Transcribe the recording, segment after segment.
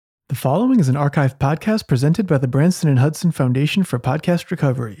The following is an archived podcast presented by the Branson and Hudson Foundation for Podcast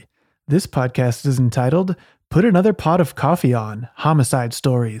Recovery. This podcast is entitled Put Another Pot of Coffee On, Homicide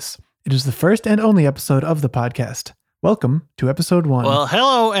Stories. It is the first and only episode of the podcast. Welcome to episode 1. Well,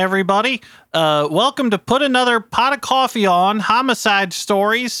 hello, everybody. Welcome to Put Another Pot of Coffee On, Homicide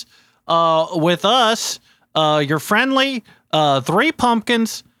Stories, with us, your friendly Three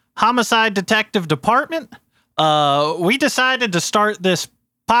Pumpkins Homicide Detective Department. We decided to start this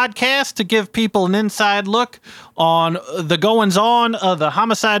podcast to give people an inside look on the goings-on of the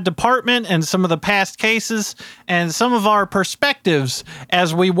homicide department and some of the past cases and some of our perspectives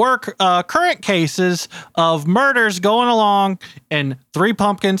as we work current cases of murders going along in Three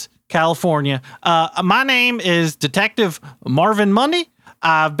Pumpkins, California. My name is Detective Marvin Mundy.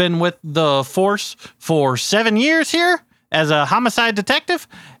 I've been with the force for 7 years here as a homicide detective,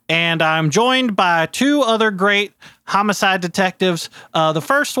 and I'm joined by two other great homicide detectives. The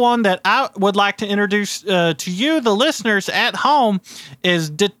first one that I would like to introduce to you, the listeners at home, is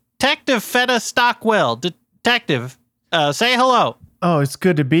Detective Feta Stockwell. Detective, say hello. Oh, it's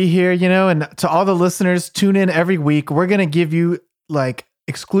good to be here, and to all the listeners, tune in every week. We're going to give you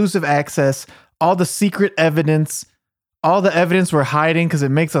exclusive access, all the secret evidence, all the evidence we're hiding because it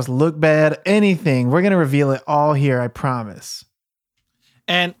makes us look bad, anything. We're going to reveal it all here, I promise.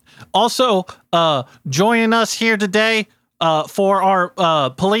 And also joining us here today for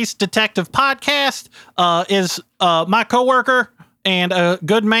our police detective podcast is my coworker and a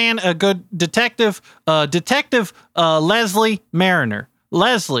good man, a good detective, Detective Leslie Mariner.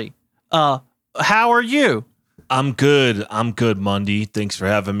 Leslie, how are you? I'm good, Mundy. Thanks for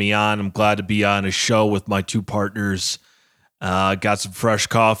having me on. I'm glad to be on a show with my two partners. Got some fresh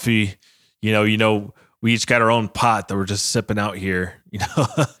coffee. We each got our own pot that we're just sipping out here.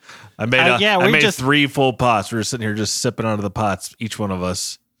 I made 3 full pots. We're sitting here just sipping out of the pots, each one of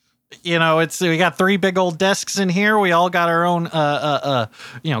us. We got 3 big old desks in here. We all got our own,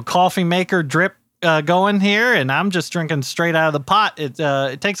 coffee maker drip going here, and I'm just drinking straight out of the pot.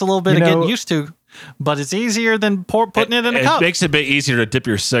 It takes a little bit of getting used to, but it's easier than putting it in a cup. It makes it a bit easier to dip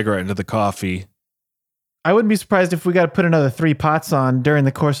your cigarette into the coffee. I wouldn't be surprised if we got to put another 3 pots on during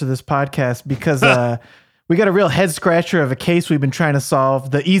the course of this podcast because we got a real head scratcher of a case we've been trying to solve.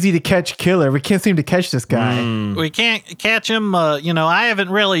 The easy to catch killer. We can't seem to catch this guy. We can't catch him. I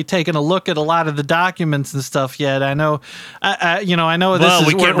haven't really taken a look at a lot of the documents and stuff yet. I know. I know this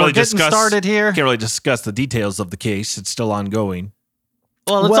is we're getting started here. Can't really discuss the details of the case. It's still ongoing.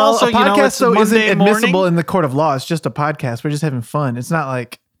 Well, it's also a podcast it's Monday isn't admissible morning. in the court of law. It's just a podcast. We're just having fun. It's not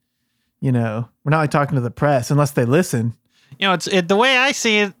like. We're not talking to the press unless they listen. The way I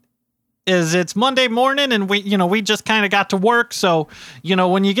see it is it's Monday morning and we just kind of got to work. So,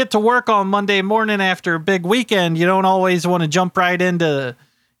 when you get to work on Monday morning after a big weekend, you don't always want to jump right into,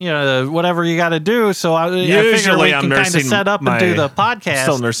 whatever you got to do. So I figure we can kind of set up and do the podcast. I'm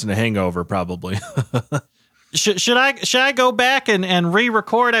still nursing a hangover, probably. Should I go back and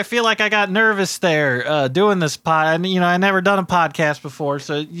re-record? I feel like I got nervous there doing this pod. I never done a podcast before,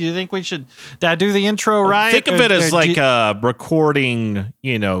 so you think we should? Did I do the intro right? Think of it as recording.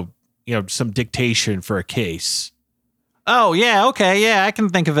 Some dictation for a case. Oh yeah, okay, yeah, I can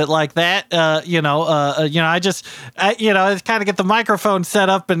think of it like that. I just kind of get the microphone set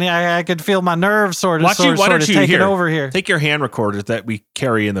up, and I could feel my nerves sort of taking over here. Take your hand recorder that we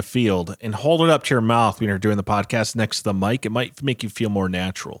carry in the field and hold it up to your mouth when you're doing the podcast next to the mic. It might make you feel more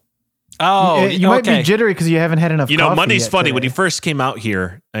natural. Oh, you might be jittery because you haven't had enough. coffee Monday's yet funny today. when you first came out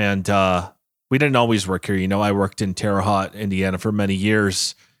here, and we didn't always work here. I worked in Terre Haute, Indiana, for many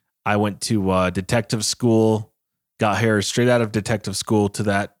years. I went to detective school. Got here straight out of detective school to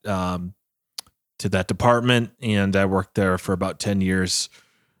that department, and I worked there for about 10 years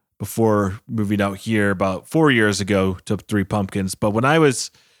before moving out here about 4 years ago to Three Pumpkins. But when I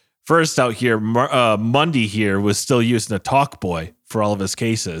was first out here, Mundy here was still using a talk boy for all of his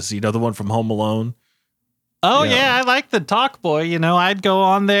cases. The one from Home Alone. Oh yeah, I like the talk boy. I'd go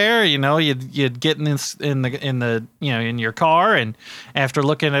on there. You'd get in your car, and after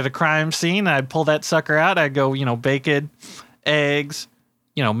looking at a crime scene, I'd pull that sucker out. I'd go, bacon, eggs,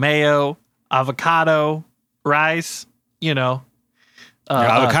 mayo, avocado, rice.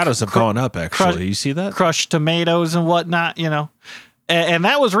 Avocados have gone up. Actually, you see that? Crushed tomatoes and whatnot. And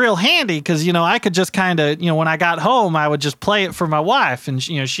that was real handy because, I could just kind of, when I got home, I would just play it for my wife and,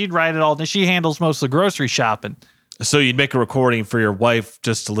 she'd write it all. She handles most of the grocery shopping. So you'd make a recording for your wife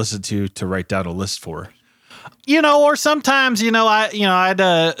just to listen to write down a list for her. Or sometimes, my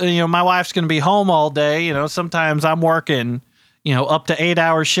wife's going to be home all day. Sometimes I'm working, up to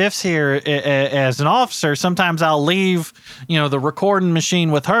 8-hour shifts here as an officer, sometimes I'll leave, the recording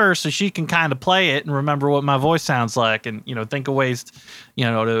machine with her so she can kind of play it and remember what my voice sounds like and, think of ways, to.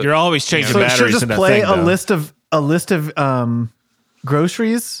 You're always changing So she'll batteries just in that play thing, a though. list of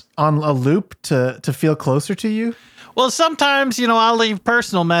groceries on a loop to feel closer to you. Well, sometimes, I'll leave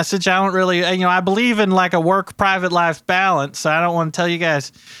personal message. I don't really, I believe in like a work-private life balance. So I don't want to tell you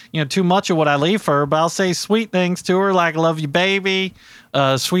guys, too much of what I leave for her, but I'll say sweet things to her, like love you, baby,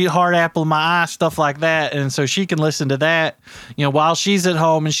 sweetheart, apple of my eye, stuff like that. And so she can listen to that, while she's at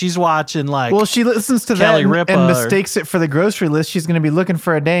home and she's watching like. Well, she listens to Kelly that Ripa and or- mistakes it for the grocery list. She's going to be looking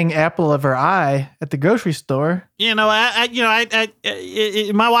for a dang apple of her eye at the grocery store. My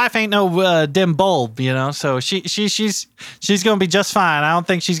wife ain't no dim bulb, so she's gonna be just fine. I don't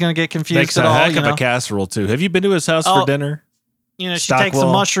think she's gonna get confused Makes at a all. heck of a casserole, too. Have you been to his house for dinner? She takes Stockwell.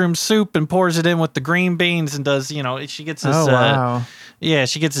 some mushroom soup and pours it in with the green beans and does, she gets this. Oh, wow.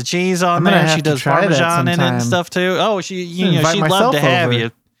 She gets the cheese on I'm gonna there. have She to does try that Parmesan in it and sometime. stuff too. Oh, she'd invite love myself to have over. you.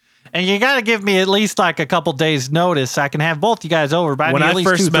 And you got to give me at least like a couple days notice. I can have both you guys over, but When I I need at least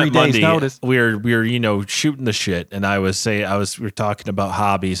first 2-3 met days Monday, notice. we were shooting the shit, and we were talking about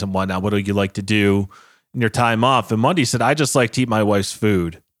hobbies and whatnot. What do you like to do in your time off? And Monday said, I just like to eat my wife's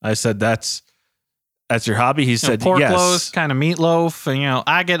food. I said, that's your hobby? He said, pork yes. roast, kind of meatloaf. And,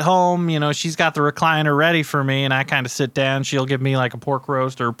 I get home, she's got the recliner ready for me, and I kind of sit down. She'll give me like a pork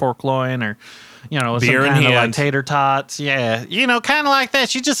roast or a pork loin or, Beer some in kind of like hand. tater tots. Yeah. Kind of like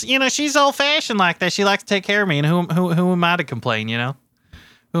that. She just, she's old fashioned like that. She likes to take care of me. And who am I to complain,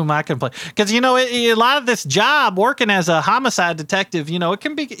 Who am I complain? Because, a lot of this job working as a homicide detective, it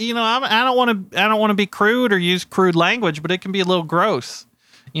can be, I don't want to be crude or use crude language, but it can be a little gross.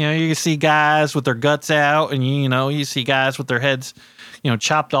 You can see guys with their guts out, and you see guys with their heads,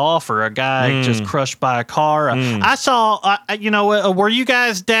 chopped off, or a guy just crushed by a car. I saw, were you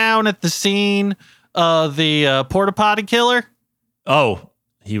guys down at the scene of the porta potty killer? Oh,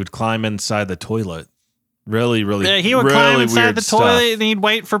 he would climb inside the toilet. Really, really, Yeah, he would really climb inside weird the stuff. toilet, and he'd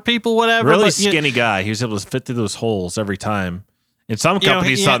wait for people, whatever. Really but skinny guy. He was able to fit through those holes every time. And some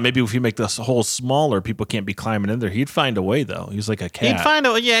companies thought maybe if you make this hole smaller, people can't be climbing in there. He'd find a way, though. He was like a cat.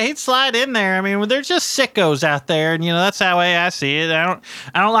 He'd slide in there. I mean, they're just sickos out there, and that's how I see it. I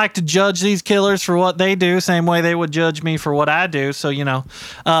don't like to judge these killers for what they do, same way they would judge me for what I do. So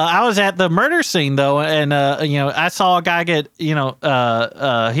I was at the murder scene though, and I saw a guy get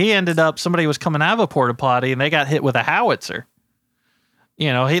he ended up, somebody was coming out of a porta potty and they got hit with a howitzer.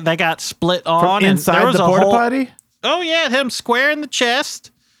 They got split on From inside and there was the a porta hole. potty? Oh yeah, it hit him square in the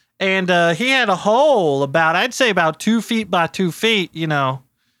chest, and he had a hole I'd say about 2 feet by 2 feet.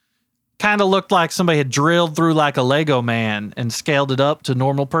 Kind of looked like somebody had drilled through like a Lego man and scaled it up to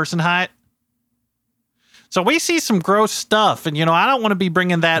normal person height. So we see some gross stuff, and I don't want to be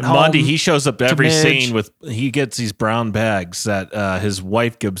bringing that home. Monday, he shows up every Midge. scene he gets these brown bags that his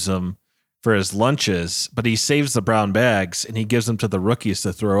wife gives him for his lunches, but he saves the brown bags and he gives them to the rookies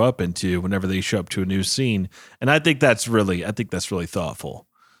to throw up into whenever they show up to a new scene. And I think that's really thoughtful.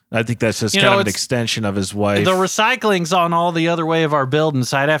 I think that's just kind of an extension of his wife. The recycling's on all the other way of our building,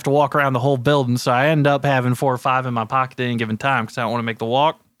 so I'd have to walk around the whole building. So I end up having 4 or 5 in my pocket at any given time because I don't want to make the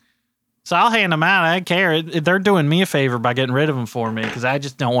walk. So I'll hand them out. I don't care. They're doing me a favor by getting rid of them for me because I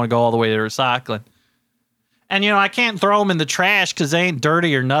just don't want to go all the way to recycling. And, I can't throw them in the trash because they ain't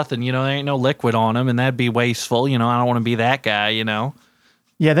dirty or nothing. There ain't no liquid on them, and that'd be wasteful. I don't want to be that guy,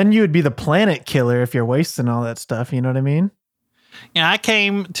 Yeah, then you would be the planet killer if you're wasting all that stuff. You know what I mean? Yeah, I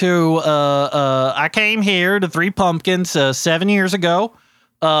came here to Three Pumpkins 7 years ago.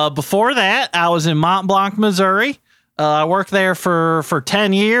 Before that, I was in Mont Blanc, Missouri. I worked there for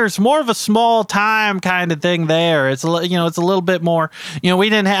 10 years, more of a small time kind of thing there. It's it's a little bit more,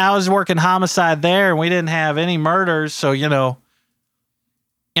 I was working homicide there and we didn't have any murders. So, I don't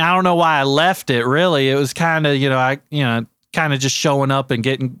know why I left it really. It was kind of, kind of just showing up and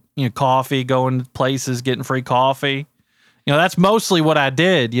getting, coffee, going to places, getting free coffee. That's mostly what I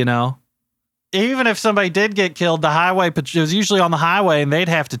did, Even if somebody did get killed, the highway, it was usually on the highway and they'd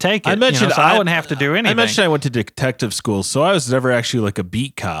have to take it. I mentioned so I wouldn't have to do anything. I mentioned I went to detective school, so I was never actually like a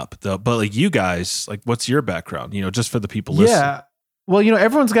beat cop, though. But like you guys, like, what's your background? Just for the people listening. Yeah. Well,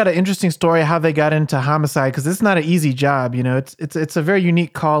 everyone's got an interesting story how they got into homicide because it's not an easy job. It's a very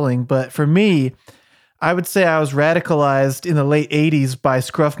unique calling. But for me, I would say I was radicalized in the late 80s by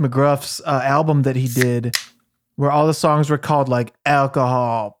Scruff McGruff's album that he did, where all the songs were called like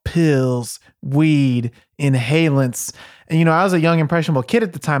alcohol, pills, weed, inhalants. And, I was a young, impressionable kid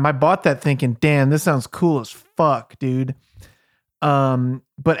at the time. I bought that thinking, damn, this sounds cool as fuck, dude.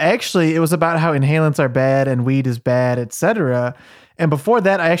 But actually, it was about how inhalants are bad and weed is bad, etc. And before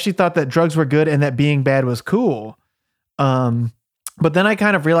that, I actually thought that drugs were good and that being bad was cool. But then I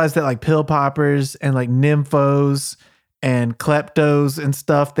kind of realized that like pill poppers and like nymphos and kleptos and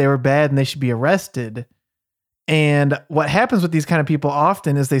stuff, they were bad and they should be arrested. And what happens with these kind of people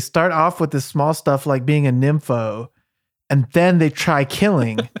often is they start off with this small stuff like being a nympho, and then they try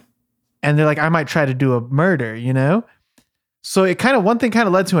killing. And they're like, I might try to do a murder, you know? So it kind of, one thing kind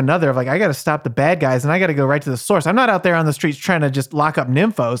of led to another of like, I got to stop the bad guys and I got to go right to the source. I'm not out there on the streets trying to just lock up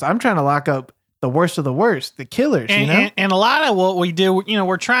nymphos. I'm trying to lock up the worst of the worst, the killers, and, you know? And a lot of what we do, you know,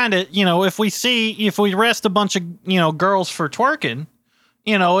 we're trying to, you know, if we arrest a bunch of, you know, girls for twerking,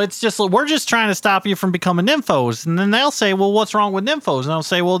 you know, it's just, we're just trying to stop you from becoming nymphos. And then they'll say, well, what's wrong with nymphos? And I'll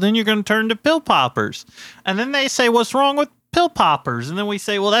say, well, then you're going to turn to pill poppers. And then they say, what's wrong with pill poppers? And then we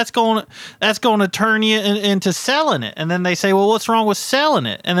say, well, that's going to turn you into selling it. And then they say, well, what's wrong with selling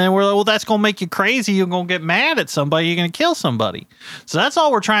it? And then we're like, well, that's going to make you crazy. You're going to get mad at somebody. You're going to kill somebody. So that's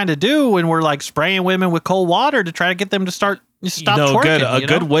all we're trying to do when we're like spraying women with cold water to try to get them to stop twerking. A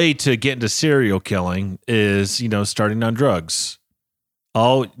good way to get into serial killing is, you know, starting on drugs.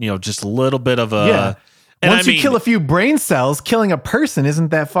 Oh, you know, just a little bit of a... Yeah. Once you kill a few brain cells, killing a person isn't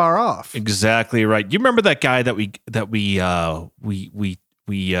that far off. Exactly right. You remember that guy that we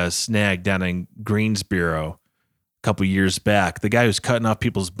snagged down in Greensboro a couple years back? The guy who's cutting off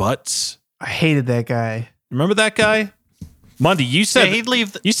people's butts. I hated that guy. Remember that guy? Monday, you said he'd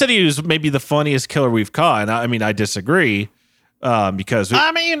leave. You said he was maybe the funniest killer we've caught. And I mean, I disagree. Because when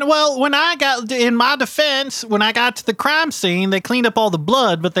I got in my defense, when I got to the crime scene, they cleaned up all the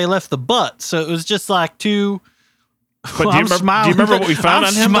blood, but they left the butt. So it was just like two. But do you remember what we found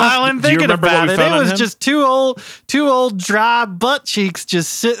on him? Smiling thinking about it. It was just two old dry butt cheeks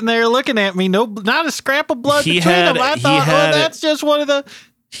just sitting there looking at me. No, not a scrap of blood between them. I thought, that's just one of the.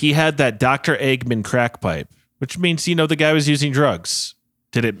 He had that Dr. Eggman crack pipe, which means, you know, the guy was using drugs.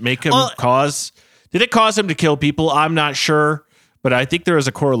 Did it make him Did it cause him to kill people? I'm not sure. But I think there is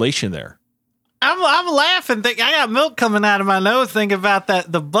a correlation there. I'm laughing. I got milk coming out of my nose thinking about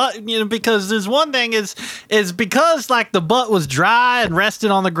the butt, you know, because there's one thing is because like the butt was dry and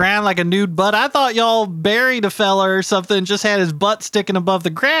rested on the ground like a nude butt. I thought y'all buried a fella or something, just had his butt sticking above the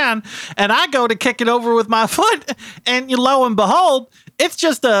ground. And I go to kick it over with my foot, and lo and behold, it's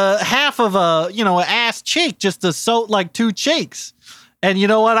just a half of an ass cheek, just like two cheeks. And you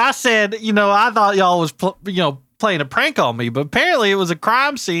know what I said? You know, I thought y'all was playing a prank on me, but apparently it was a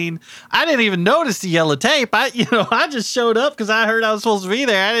crime scene. I didn't even notice the yellow tape. I just showed up because I heard I was supposed to be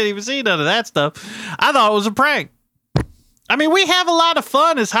there. I didn't even see none of that stuff. I thought it was a prank. I mean, we have a lot of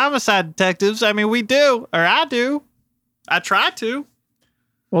fun as homicide detectives. I mean, we do, or I do. I try to.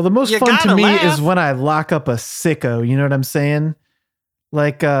 Well, the most fun to me is when I lock up a sicko. You know what I'm saying?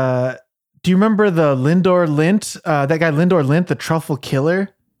 Like, do you remember the Lindor Lint? That guy Lindor Lint, the truffle killer?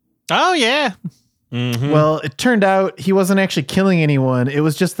 Oh, yeah. Mm-hmm. Well, it turned out he wasn't actually killing anyone. It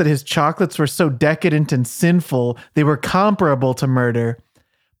was just that his chocolates were so decadent and sinful, they were comparable to murder.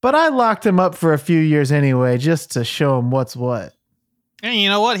 But I locked him up for a few years anyway, just to show him what's what. And you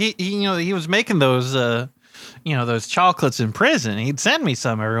know what? He was making those those chocolates in prison. He'd send me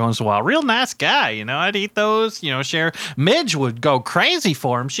some every once in a while. Real nice guy, you know. I'd eat those, share. Midge would go crazy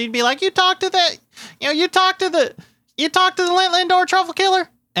for him. She'd be like, you talk to the Lindor truffle killer?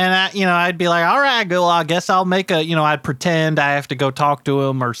 And I'd be like, all right, well, I guess I'll make I'd pretend I have to go talk to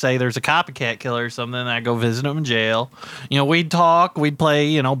him or say there's a copycat killer or something. And I'd go visit him in jail. We'd talk, we'd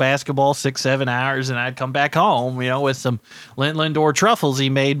play, basketball 6-7 hours, and I'd come back home, with some Lindor truffles he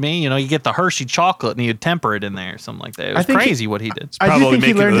made me. You get the Hershey chocolate and he'd temper it in there or something like that. It was crazy what he did. I do think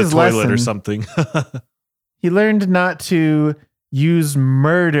he learned his lesson or something. He learned not to use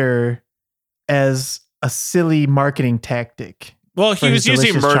murder as a silly marketing tactic. Well, he was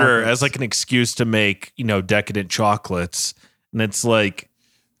using murder as like an excuse to make, decadent chocolates. And it's like,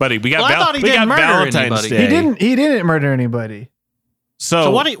 buddy, we got Valentine's Day. He didn't murder anybody.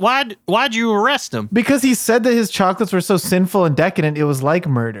 So why'd you arrest him? Because he said that his chocolates were so sinful and decadent, it was like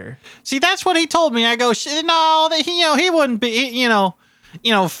murder. See, that's what he told me. I go, no, he wouldn't be,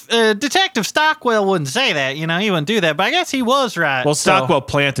 Detective Stockwell wouldn't say that, he wouldn't do that. But I guess he was right. Well, Stockwell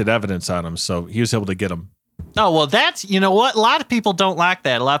planted evidence on him, so he was able to get him. Oh, well, that's, you know what? A lot of people don't like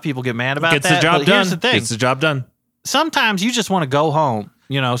that. A lot of people get mad about that. Gets the job done. Sometimes you just want to go home.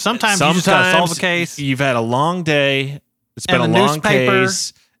 Sometimes you just got to solve a case. You've had a long day. It's been a long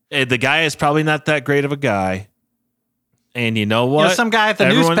case. The guy is probably not that great of a guy. And you know what? Some guy at the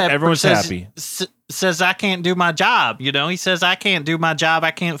newspaper everyone's happy. Says I can't do my job. He says I can't do my job.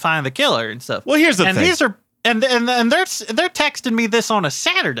 I can't find the killer and stuff. Well, here's the thing. And they're texting me this on a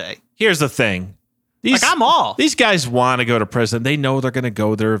Saturday. Here's the thing. I'm off. These guys want to go to prison. They know they're going to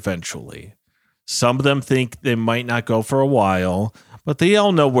go there eventually. Some of them think they might not go for a while, but they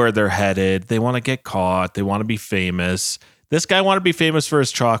all know where they're headed. They want to get caught. They want to be famous. This guy wanted to be famous for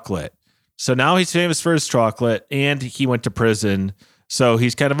his chocolate. So now he's famous for his chocolate, and he went to prison. So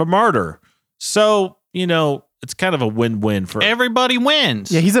he's kind of a martyr. So, it's kind of a win-win for everybody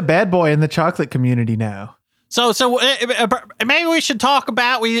wins. Yeah, he's a bad boy in the chocolate community now. So maybe we should talk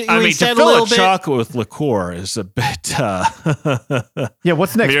about. We said to fill a little a bit. Chocolate with liqueur is a bit. Yeah,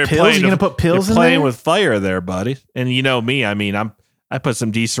 what's next? Pills? You gonna put pills in there? Playing with fire there, buddy. And you know me. I mean, I put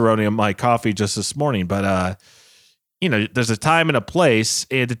some D-Cerrone in my coffee just this morning, but there's a time and a place.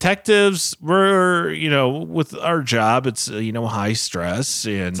 And detectives were, with our job, it's high stress,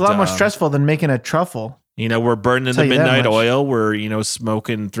 and it's a lot more stressful than making a truffle. We're burning the midnight oil. We're,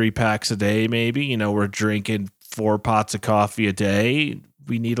 smoking 3 packs a day, maybe. We're drinking 4 pots of coffee a day.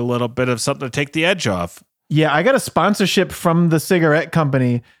 We need a little bit of something to take the edge off. Yeah, I got a sponsorship from the cigarette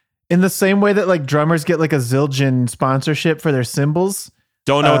company in the same way that like drummers get like a Zildjian sponsorship for their cymbals.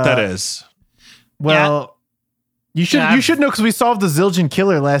 Don't know what that is. Well, you should know because we solved the Zildjian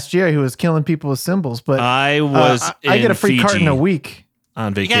killer last year who was killing people with cymbals. But I get a free carton a week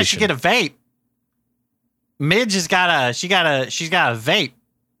on vacation. You guys should get a vape. Midge has got a vape.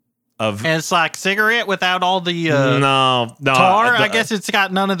 And it's like cigarette without all the tar. I guess it's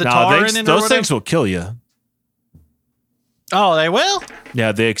got none of the tar in it. Those things will kill you. Oh, they will?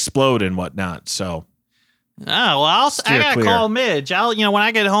 Yeah, they explode and whatnot. So. Oh, well, I gotta call Midge. When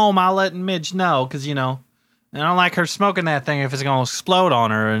I get home, I'll let Midge know because I don't like her smoking that thing if it's gonna explode on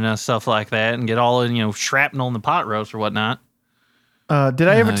her and stuff like that and get all shrapnel in the pot roast or whatnot. Did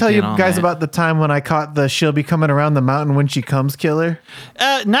I ever tell you guys about the time when I caught the "she'll be coming around the mountain when she comes" killer?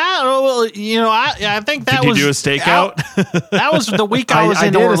 No, I think that was. Did you do a stakeout? That was the week I was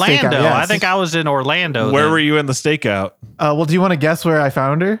in Orlando. Yes. I think I was in Orlando. Where were you in the stakeout? Well, do you want to guess where I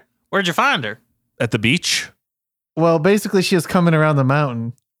found her? Where'd you find her? At the beach? Well, basically, she was coming around the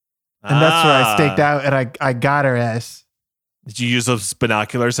mountain. And that's where I staked out, and I got her ass. Did you use those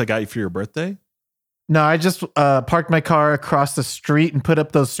binoculars I got you for your birthday? No, I just parked my car across the street and put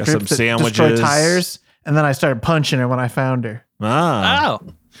up those strips that destroy tires, and then I started punching her when I found her. Oh,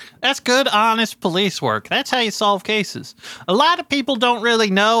 that's good, honest police work. That's how you solve cases. A lot of people don't really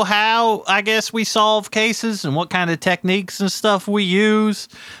know how, I guess, we solve cases and what kind of techniques and stuff we use.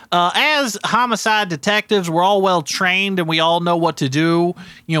 As homicide detectives, we're all well trained and we all know what to do,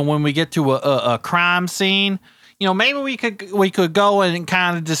 when we get to a crime scene. Maybe we could go and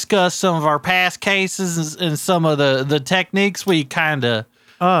kind of discuss some of our past cases and some of the techniques we kind of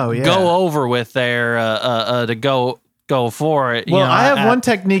go over with there to go for it. Well, I have one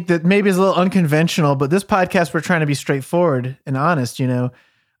technique that maybe is a little unconventional, but this podcast we're trying to be straightforward and honest.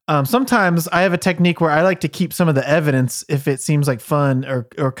 Sometimes I have a technique where I like to keep some of the evidence if it seems like fun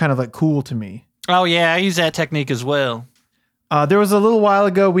or kind of like cool to me. Oh yeah, I use that technique as well. There was a little while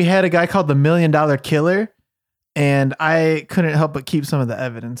ago we had a guy called the $1 Million Killer. And I couldn't help but keep some of the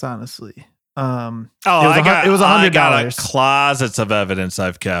evidence, honestly. It was $100. I got closets of evidence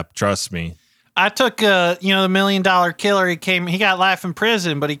I've kept. Trust me. I took, the $1 Million Killer. He got life in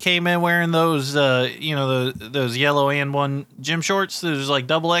prison, but he came in wearing those, those yellow and one gym shorts. Those like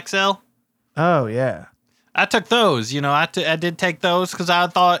double XL. Oh yeah. I took those. I did take those because I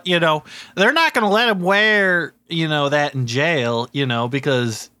thought, they're not going to let him wear, that in jail,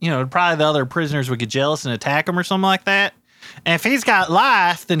 because, probably the other prisoners would get jealous and attack him or something like that. And if he's got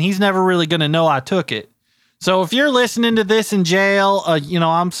life, then he's never really going to know I took it. So if you're listening to this in jail,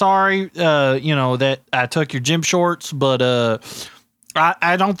 I'm sorry, that I took your gym shorts, but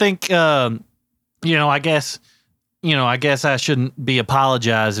I don't think, I guess I shouldn't be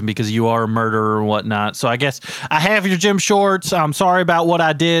apologizing because you are a murderer and whatnot. So I guess I have your gym shorts. I'm sorry about what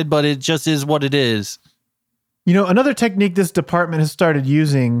I did, but it just is what it is. Another technique this department has started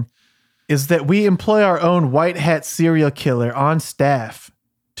using is that we employ our own white hat serial killer on staff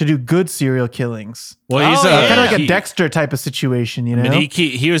to do good serial killings. Well, he's kind of like a Dexter type of situation, I mean,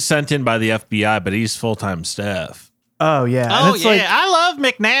 he was sent in by the FBI, but he's full-time staff. Oh, yeah. Oh, yeah. I love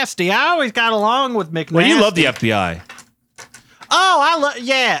McNasty. I always got along with McNasty. Well, you love the FBI. Oh,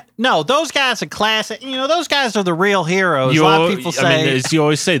 yeah. No, those guys are classic. Those guys are the real heroes. A lot of people say. As you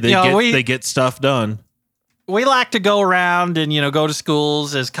always say, they get stuff done. we like to go around and, go to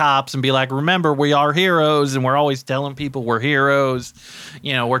schools as cops and be like, remember, we are heroes. And we're always telling people we're heroes.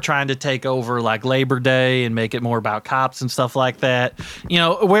 We're trying to take over like Labor Day and make it more about cops and stuff like that.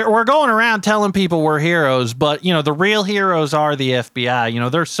 We're going around telling people we're heroes, but, the real heroes are the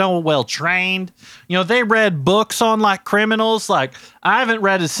FBI. They're so well trained. They read books on like criminals. Like, I haven't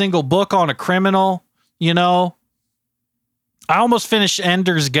read a single book on a criminal, I almost finished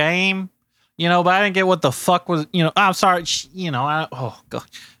Ender's Game. But I didn't get what the fuck was, I'm sorry, oh, God,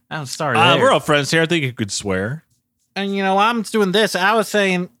 I'm sorry. We're all friends here. I think you could swear. And, I'm doing this. I was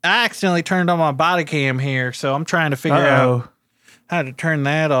saying I accidentally turned on my body cam here, so I'm trying to figure out how to turn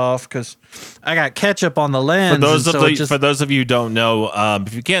that off because I got ketchup on the lens. For those of you who don't know,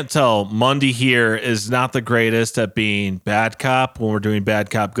 if you can't tell, Mundy here is not the greatest at being bad cop when we're doing bad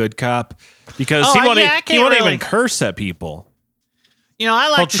cop, good cop because he won't even curse at people. I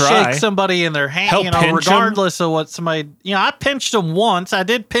like to shake somebody in their hand, regardless of what somebody, I pinched them once. I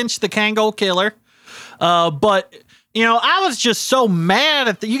did pinch the Kango killer. But, I was just so mad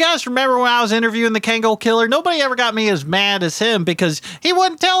at you guys remember when I was interviewing the Kango killer? Nobody ever got me as mad as him because he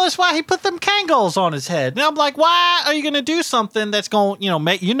wouldn't tell us why he put them Kangos on his head. And I'm like, why are you going to do something that's going,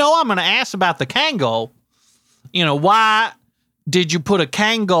 make, I'm going to ask about the Kango. Why did you put a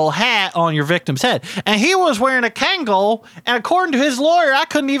Kangol hat on your victim's head? And he was wearing a Kangol, and according to his lawyer, I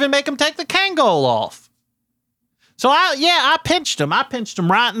couldn't even make him take the Kangol off. So I pinched him. I pinched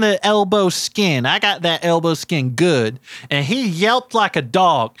him right in the elbow skin. I got that elbow skin good. And he yelped like a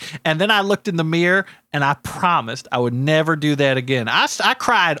dog. And then I looked in the mirror, and I promised I would never do that again. I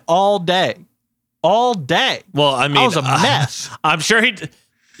cried all day. All day. Well, I was a mess. I'm sure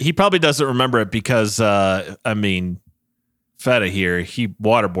he probably doesn't remember it because, Feta here, he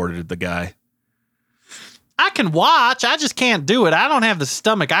waterboarded the guy. I can watch. I just can't do it. I don't have the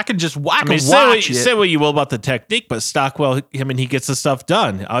stomach. I can watch it. Say what you will about the technique, but Stockwell, he gets the stuff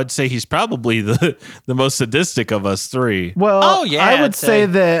done. I would say he's probably the most sadistic of us three. Well, I would say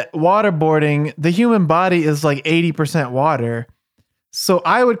that waterboarding, the human body is like 80% water. So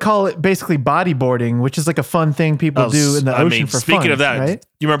I would call it basically bodyboarding, which is like a fun thing people do in the ocean for fun. Speaking of that, right?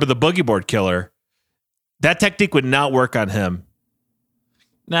 You remember the boogie board killer? That technique would not work on him.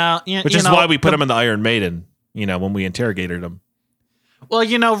 Now, which is why we put him in the Iron Maiden, when we interrogated him. Well,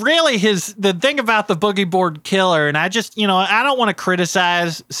 really the thing about the boogie board killer, and I just, I don't want to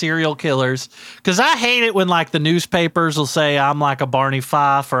criticize serial killers because I hate it when like the newspapers will say I'm like a Barney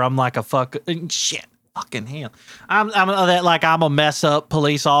Fife or I'm like a fucking hell. I'm a mess up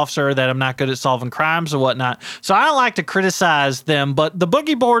police officer that I'm not good at solving crimes or whatnot. So I don't like to criticize them, but the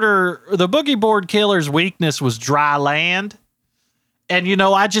boogie board killer's weakness was dry land. And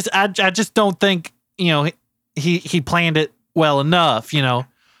I just don't think, he planned it well enough, He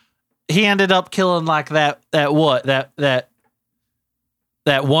ended up killing like that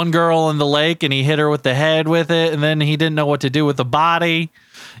one girl in the lake and he hit her with the head with it and then he didn't know what to do with the body.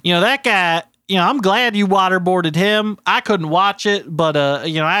 That guy, I'm glad you waterboarded him. I couldn't watch it, but,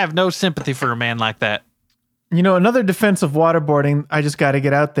 I have no sympathy for a man like that. Another defense of waterboarding I just got to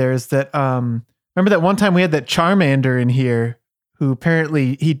get out there is that, remember that one time we had that Charmander in here who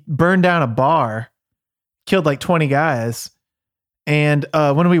apparently he burned down a bar, killed like 20 guys. And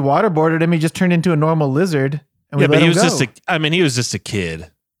when we waterboarded him, he just turned into a normal lizard. And but he was just a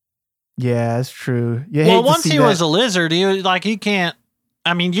kid. Yeah, that's true. Well, once he was a lizard, he can't.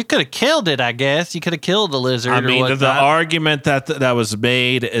 You could have killed it, I guess. You could have killed the lizard. The argument that was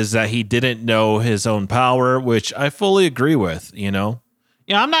made is that he didn't know his own power, which I fully agree with,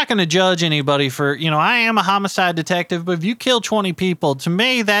 I'm not going to judge anybody for, I am a homicide detective, but if you kill 20 people, to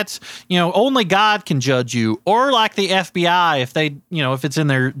me, that's, only God can judge you. Or like the FBI, if they, if it's in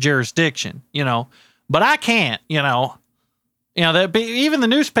their jurisdiction, but I can't, even the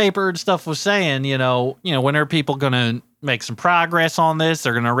newspaper and stuff was saying, when are people going to make some progress on this?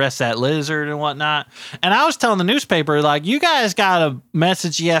 They're going to arrest that lizard and whatnot. And I was telling the newspaper, like, you guys got to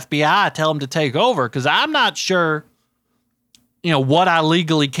message the FBI, tell them to take over. Cause I'm not sure, what I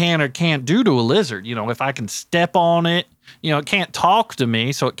legally can or can't do to a lizard. If I can step on it, it can't talk to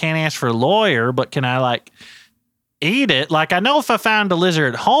me, so it can't ask for a lawyer, but can I like eat it? Like, I know if I found a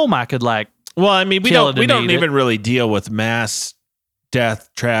lizard at home, I could like, we don't even really deal with mass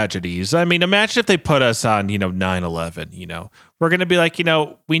death tragedies. Imagine if they put us on, 9/11, we're going to be like,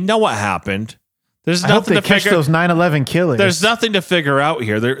 we know what happened. There's nothing to catch those 9/11 killers. There's nothing to figure out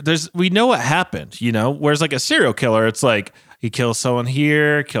here. We know what happened, whereas like a serial killer, it's like, he kills someone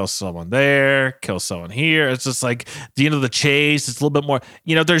here, kills someone there, kills someone here. It's just like the end of the chase. It's a little bit more,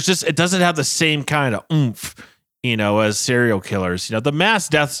 it doesn't have the same kind of oomph, as serial killers. The mass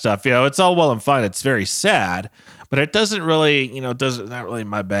death stuff, it's all well and fine. It's very sad, but it doesn't really, doesn't not really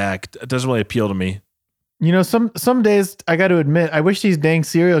my bag. It doesn't really appeal to me. Some days I got to admit, I wish these dang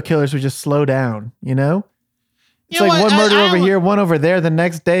serial killers would just slow down. It's like one murder over here, one over there. The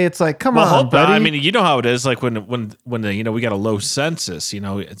next day, it's like, come on, buddy. I mean, you know how it is. Like when we got a low census,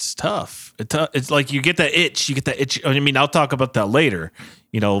 it's tough. It's like you get that itch. I mean, I'll talk about that later.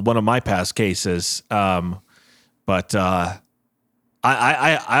 One of my past cases. But I'm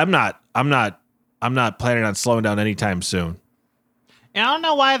not planning on slowing down anytime soon. And I don't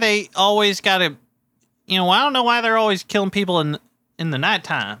know why they always got to. I don't know why they're always killing people in the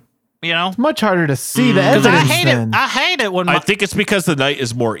nighttime. It's much harder to see the evidence. I hate it when I think it's because the night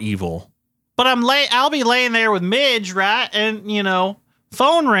is more evil. But I'll be laying there with Midge, right? And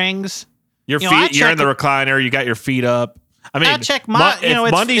phone rings. Your feet. You're in the recliner. You got your feet up. I mean, I check my.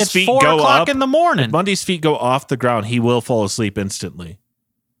 If Mundy's it's feet 4 go o'clock up in the morning. If Mundy's feet go off the ground, he will fall asleep instantly.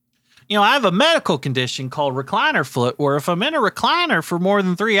 I have a medical condition called recliner foot, where if I'm in a recliner for more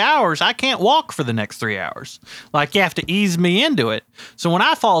than 3 hours, I can't walk for the next 3 hours. Like, you have to ease me into it. So when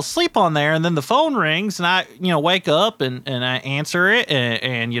I fall asleep on there and then the phone rings and I, wake up and I answer it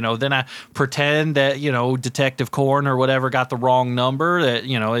and then I pretend that, Detective Corn or whatever got the wrong number, that,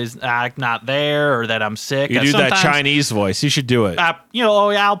 is not there, or that I'm sick. You do that Chinese voice. You should do it.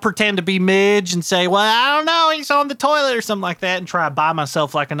 I'll pretend to be Midge and say, well, I don't know, he's on the toilet or something like that, and try to buy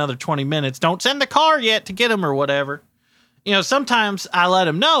myself like another 20 minutes. Don't send the car yet to get him or whatever. Sometimes I let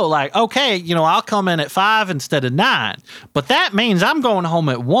him know, like, okay, I'll come in at 5 instead of 9, but that means I'm going home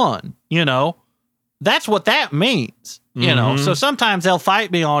at 1. That's what that means. So sometimes they'll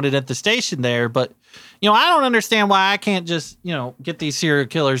fight me on it at the station there, but I don't understand why I can't just get these serial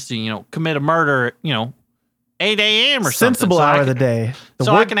killers to commit a murder at 8 a.m. or something. Sensible hour of the day.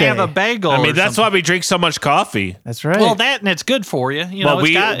 So I can have a bagel. I mean, that's why we drink so much coffee. That's right. Well, and it's good for you. But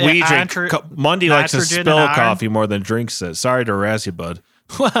we drink. Monday likes to spill coffee more than drinks it. Sorry to harass you, bud.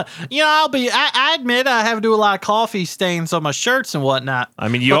 Well, I admit I have to do a lot of coffee stains on my shirts and whatnot. I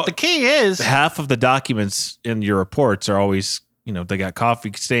mean, but the key is half of the documents in your reports are always, they got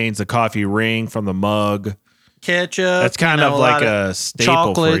coffee stains, the coffee ring from the mug, ketchup. That's kind of like a staple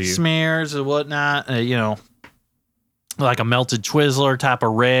chocolate for you. Smears and whatnot. Like a melted Twizzler type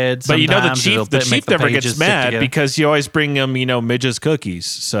of red. But the chief never gets mad because you always bring him, Midge's cookies.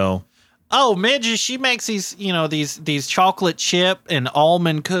 So. Oh, Midge, she makes these, these chocolate chip and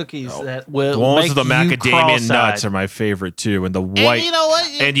almond cookies that will the ones make with the you macadamia nuts are my favorite too, and the white. And you know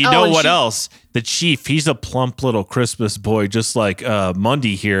what? And you know what else? The chief, he's a plump little Christmas boy, just like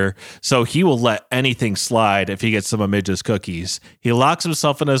Mundy here. So he will let anything slide if he gets some of Midge's cookies. He locks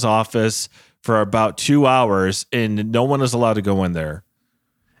himself in his office for about 2 hours, and no one is allowed to go in there.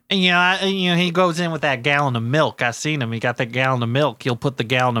 And he goes in with that gallon of milk. I seen him. He got that gallon of milk. He'll put the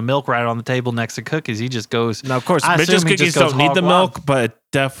gallon of milk right on the table next to cookies. He just goes. Now, of course, Midge's cookies don't need the milk, but it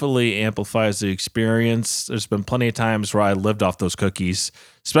definitely amplifies the experience. There's been plenty of times where I lived off those cookies,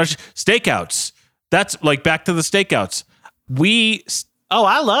 especially steakouts. That's like back to the steakouts.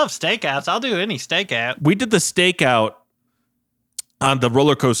 I love steakouts. I'll do any steakout. We did the stakeout on the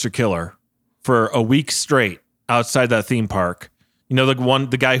roller coaster killer for a week straight outside that theme park.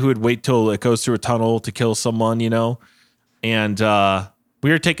 The guy who would wait till it goes through a tunnel to kill someone, and we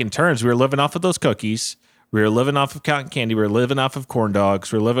were taking turns. We were living off of those cookies. We were living off of cotton candy. We were living off of corn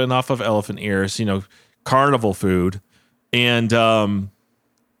dogs. We were living off of elephant ears, carnival food. And,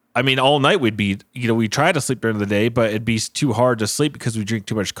 all night we'd be, we try to sleep during the day, but it'd be too hard to sleep because we drink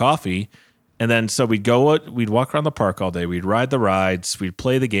too much coffee. And then so we'd walk around the park all day. We'd ride the rides. We'd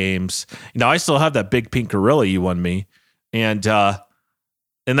play the games. I still have that big pink gorilla you won me. And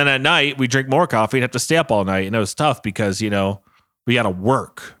then at night we drink more coffee and have to stay up all night. And it was tough because, we got to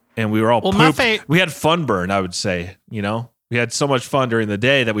work and we were all pooped. We had fun burn, I would say, we had so much fun during the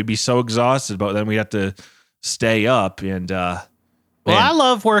day that we'd be so exhausted, but then we had to stay up and, I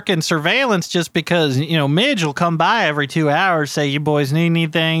love working surveillance just because, Midge will come by every 2 hours, say, you boys need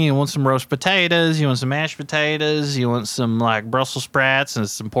anything? You want some roast potatoes? You want some mashed potatoes? You want some like Brussels sprouts and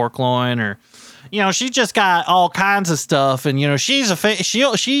some pork loin or... she just got all kinds of stuff, and she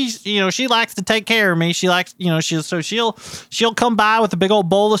likes to take care of me. She likes, she'll come by with a big old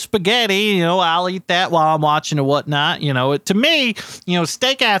bowl of spaghetti. I'll eat that while I'm watching and whatnot. To me,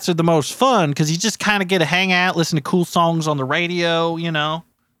 steakouts are the most fun because you just kind of get to hang out, listen to cool songs on the radio.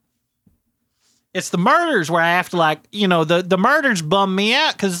 It's the murders where I have to the murders bum me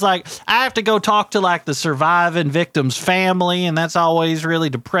out because it's like I have to go talk to like the surviving victim's family, and that's always really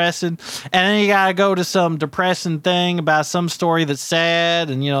depressing. And then you gotta go to some depressing thing about some story that's sad,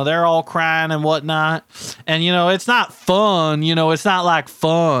 and they're all crying and whatnot. And it's not fun. It's not like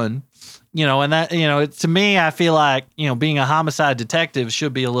fun. And that to me, I feel like being a homicide detective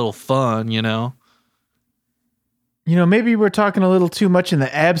should be a little fun. Maybe we're talking a little too much in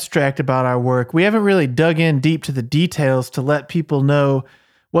the abstract about our work. We haven't really dug in deep to the details to let people know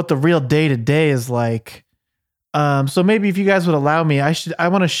what the real day-to-day is like. So maybe if you guys would allow me, I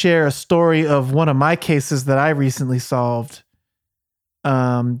want to share a story of one of my cases that I recently solved.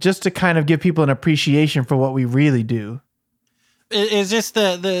 Just to kind of give people an appreciation for what we really do. Is this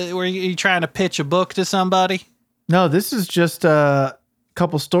the were you trying to pitch a book to somebody? No, this is just a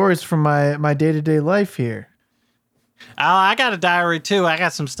couple stories from my day-to-day life here. Oh, I got a diary too. I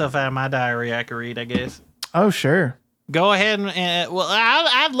got some stuff out of my diary I could read, I guess. Oh, sure. Go ahead and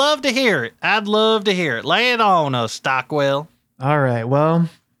I'd love to hear it. I'd love to hear it. Lay it on us, Stockwell. All right. Well,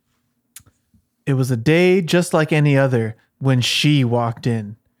 it was a day just like any other when she walked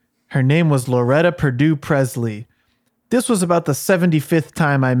in. Her name was Loretta Purdue Presley. This was about the 75th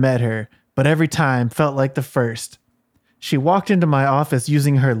time I met her, but every time felt like the first. She walked into my office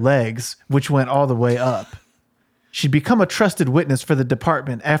using her legs, which went all the way up. She'd become a trusted witness for the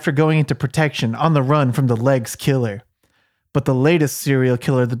department after going into protection on the run from the legs killer. But the latest serial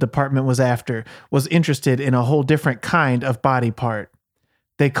killer the department was after was interested in a whole different kind of body part.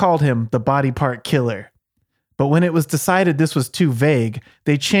 They called him the body part killer. But when it was decided this was too vague,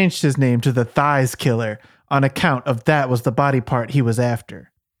 they changed his name to the thighs killer on account of that was the body part he was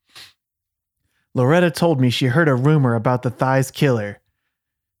after. Loretta told me she heard a rumor about the thighs killer.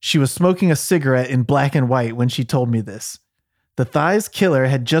 She was smoking a cigarette in black and white when she told me this. The thighs killer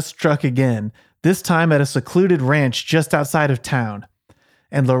had just struck again, this time at a secluded ranch just outside of town.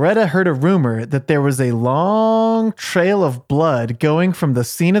 And Loretta heard a rumor that there was a long trail of blood going from the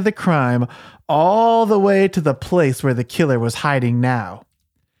scene of the crime all the way to the place where the killer was hiding now.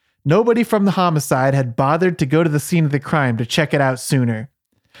 Nobody from the homicide had bothered to go to the scene of the crime to check it out sooner.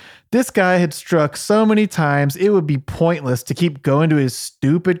 This guy had struck so many times, it would be pointless to keep going to his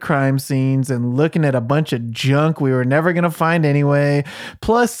stupid crime scenes and looking at a bunch of junk we were never going to find anyway.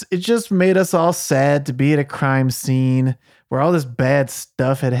 Plus, it just made us all sad to be at a crime scene where all this bad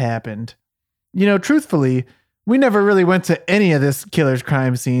stuff had happened. Truthfully, we never really went to any of this killer's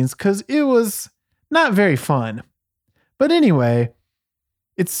crime scenes because it was not very fun. But anyway,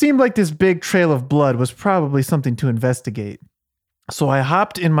 it seemed like this big trail of blood was probably something to investigate. So I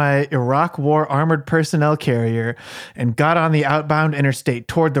hopped in my Iraq War armored personnel carrier and got on the outbound interstate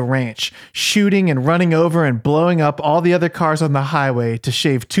toward the ranch, shooting and running over and blowing up all the other cars on the highway to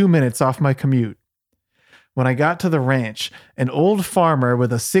shave 2 minutes off my commute. When I got to the ranch, an old farmer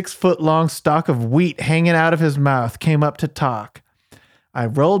with a 6-foot-long stalk of wheat hanging out of his mouth came up to talk. I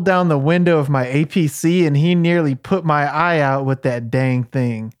rolled down the window of my APC and he nearly put my eye out with that dang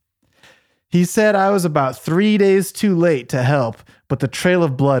thing. He said I was about 3 days too late to help, but the trail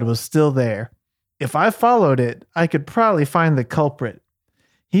of blood was still there. If I followed it, I could probably find the culprit.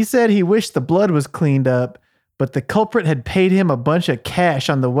 He said he wished the blood was cleaned up, but the culprit had paid him a bunch of cash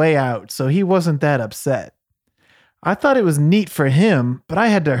on the way out, so he wasn't that upset. I thought it was neat for him, but I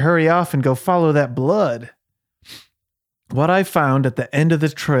had to hurry off and go follow that blood. What I found at the end of the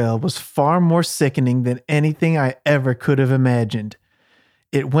trail was far more sickening than anything I ever could have imagined.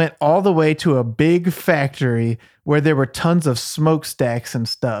 It went all the way to a big factory where there were tons of smokestacks and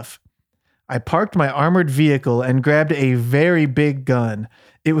stuff. I parked my armored vehicle and grabbed a very big gun.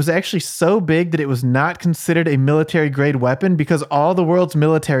 It was actually so big that it was not considered a military-grade weapon because all the world's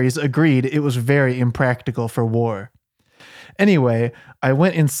militaries agreed it was very impractical for war. Anyway, I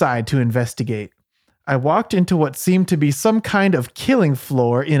went inside to investigate. I walked into what seemed to be some kind of killing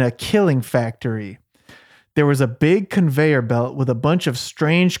floor in a killing factory. There was a big conveyor belt with a bunch of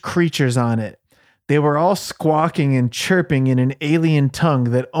strange creatures on it. They were all squawking and chirping in an alien tongue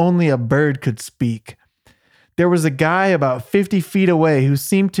that only a bird could speak. There was a guy about 50 feet away who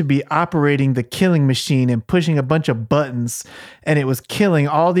seemed to be operating the killing machine and pushing a bunch of buttons, and it was killing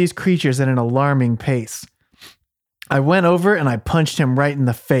all these creatures at an alarming pace. I went over and I punched him right in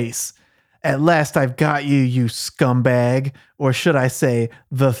the face. At last I've got you, you scumbag, or should I say,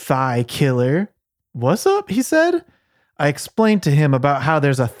 the thigh killer. What's up? He said. I explained to him about how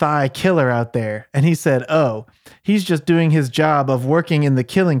there's a thigh killer out there, and he said, oh, he's just doing his job of working in the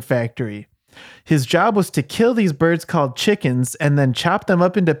killing factory. His job was to kill these birds called chickens and then chop them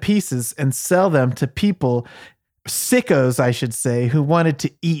up into pieces and sell them to people, sickos, I should say, who wanted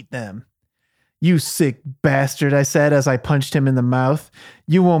to eat them. "You sick bastard," I said as I punched him in the mouth.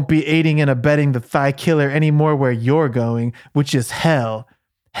 "You won't be aiding and abetting the Thigh Killer anymore where you're going, which is hell.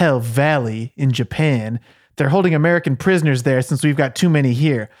 Hell Valley in Japan. They're holding American prisoners there since we've got too many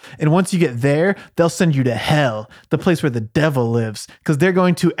here. And once you get there, they'll send you to hell, the place where the devil lives, because they're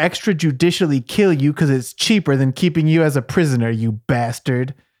going to extrajudicially kill you because it's cheaper than keeping you as a prisoner, you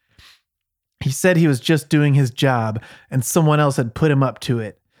bastard." He said he was just doing his job and someone else had put him up to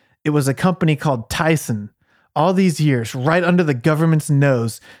it. It was a company called Tyson. All these years, right under the government's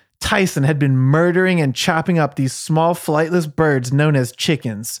nose, Tyson had been murdering and chopping up these small flightless birds known as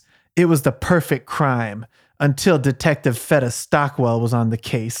chickens. It was the perfect crime, until Detective Fetta Stockwell was on the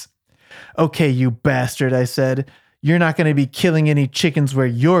case. "Okay, you bastard," I said. "You're not going to be killing any chickens where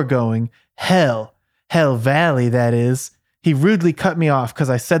you're going. Hell Valley, that is." He rudely cut me off because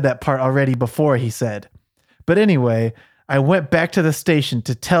I said that part already before he said. But anyway, I went back to the station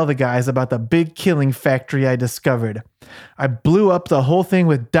to tell the guys about the big killing factory I discovered. I blew up the whole thing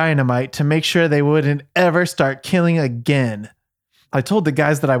with dynamite to make sure they wouldn't ever start killing again. I told the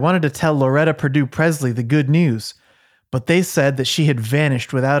guys that I wanted to tell Loretta Purdue Presley the good news, but they said that she had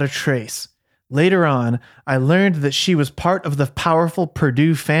vanished without a trace. Later on, I learned that she was part of the powerful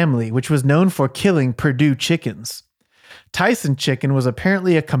Purdue family, which was known for killing Purdue chickens. Tyson Chicken was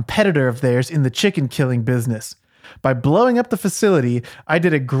apparently a competitor of theirs in the chicken killing business. By blowing up the facility, I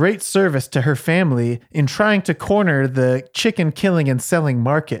did a great service to her family in trying to corner the chicken killing and selling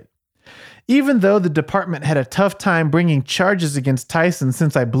market. Even though the department had a tough time bringing charges against Tyson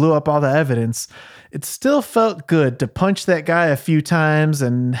since I blew up all the evidence, it still felt good to punch that guy a few times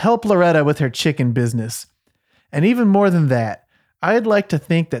and help Loretta with her chicken business. And even more than that, I'd like to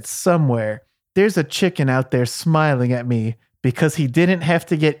think that somewhere there's a chicken out there smiling at me because he didn't have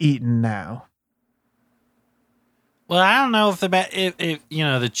to get eaten now. Well, I don't know if you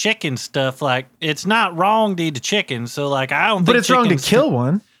know, the chicken stuff, like, it's not wrong to eat a chicken, so, like, I don't think. But it's wrong to kill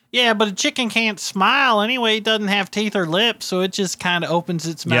one. Yeah, but a chicken can't smile anyway. It doesn't have teeth or lips, so it just kind of opens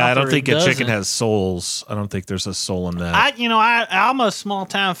its mouth. Yeah, I don't think a doesn't. chicken has souls. I don't think there's a soul in that. I'm a small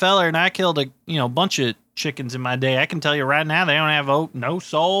town feller, and I killed a bunch of chickens in my day. I can tell you right now, they don't have no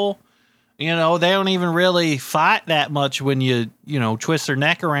soul. You know, they don't even really fight that much when you twist their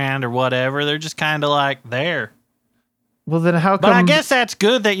neck around or whatever. They're just kind of like there. Well, then how come? But I guess that's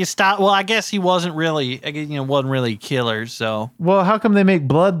good that you stopped. Well, I guess he wasn't really a killer. So. Well, how come they make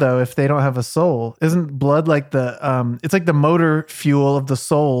blood though if they don't have a soul? Isn't blood like the it's like the motor fuel of the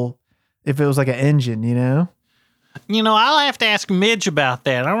soul? If it was like an engine, you know. I'll have to ask Midge about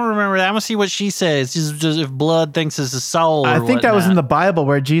that. I don't remember that. I'm gonna see what she says. Just if blood thinks it's a soul. I think that was in the Bible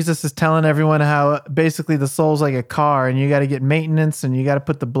where Jesus is telling everyone how basically the soul's like a car, and you got to get maintenance, and you got to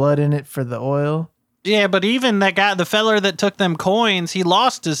put the blood in it for the oil. Yeah, but even that guy, the feller that took them coins, he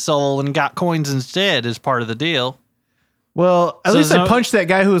lost his soul and got coins instead as part of the deal. Well, at least I punched that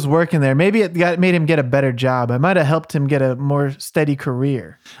guy who was working there. Maybe it made him get a better job. I might have helped him get a more steady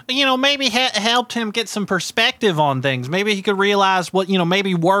career. Maybe helped him get some perspective on things. Maybe he could realize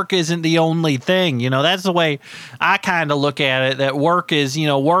maybe work isn't the only thing. That's the way I kind of look at it, that work is,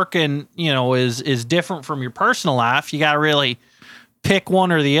 working, is different from your personal life. You got to really pick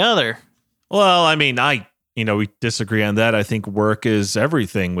one or the other. Well, I mean, we disagree on that. I think work is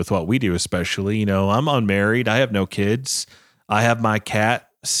everything with what we do, especially. I'm unmarried. I have no kids. I have my cat,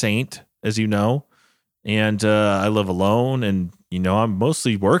 Saint, as you know, and I live alone, and, I'm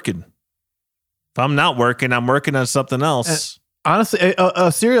mostly working. If I'm not working, I'm working on something else. Honestly,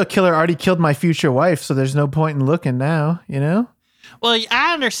 a serial killer already killed my future wife, so there's no point in looking now, Well,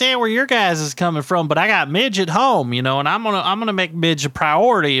 I understand where your guys is coming from, but I got Midge at home, and I'm gonna make Midge a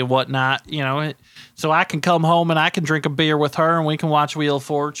priority and whatnot, so I can come home and I can drink a beer with her, and we can watch Wheel of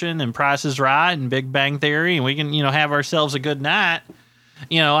Fortune and Price is Right and Big Bang Theory, and we can have ourselves a good night.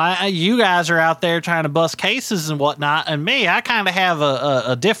 You guys are out there trying to bust cases and whatnot, and me, I kind of have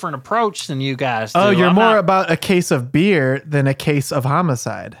a different approach than you guys do. Oh, you're more about a case of beer than a case of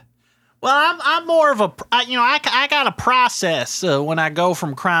homicide. Well, I'm more of I got a process when I go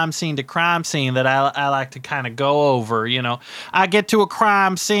from crime scene to crime scene that I like to kind of go over. I get to a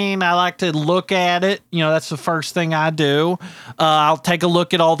crime scene, I like to look at it. That's the first thing I do. I'll take a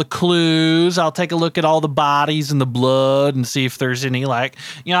look at all the clues. I'll take a look at all the bodies and the blood and see if there's any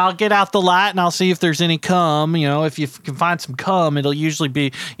I'll get out the light and I'll see if there's any cum. If you can find some cum, it'll usually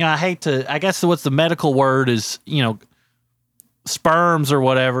be, I guess what's the medical word is, sperms or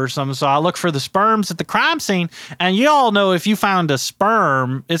whatever. So I look for the sperms at the crime scene, and you all know if you found a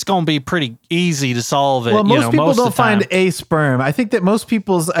sperm, it's going to be pretty easy to solve it. Well, most people most of don't the time. find a sperm. I think that most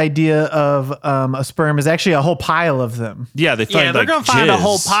people's idea of a sperm is actually a whole pile of them. Yeah, they find they're like gonna find a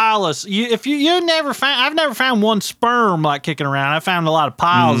whole jizz. pile of. I've never found one sperm like kicking around. I found a lot of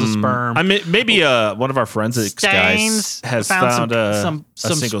piles of sperm. I mean, maybe one of our forensics Stains. guys has found found some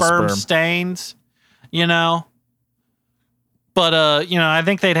a single sperm sperm. stains. But I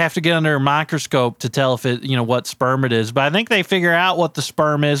think they'd have to get under a microscope to tell if it, what sperm it is. But I think they figure out what the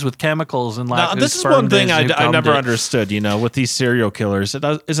sperm is with chemicals and Now, this is one thing I never understood, with these serial killers.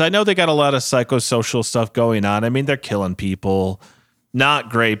 Is I know they got a lot of psychosocial stuff going on. I mean, they're killing people. Not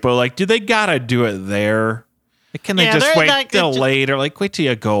great, but like, do they gotta do it there? Can they just wait till later? Like, wait till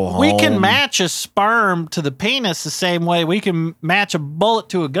you go home. We can match a sperm to the penis the same way we can match a bullet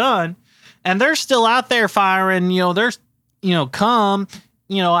to a gun. And they're still out there firing, there's cum.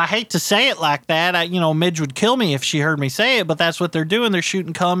 I hate to say it like that. Midge would kill me if she heard me say it, but that's what they're doing. They're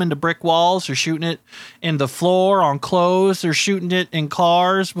shooting cum into brick walls. They're shooting it in the floor on clothes. They're shooting it in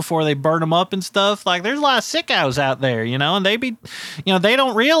cars before they burn them up and stuff. Like, there's a lot of sickos out there, and they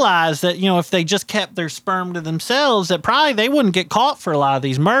don't realize that, if they just kept their sperm to themselves, that probably they wouldn't get caught for a lot of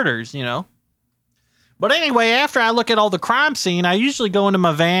these murders, But anyway, after I look at all the crime scene, I usually go into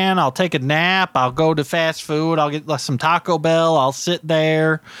my van. I'll take a nap. I'll go to fast food. I'll get some Taco Bell. I'll sit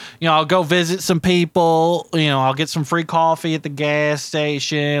there. I'll go visit some people. I'll get some free coffee at the gas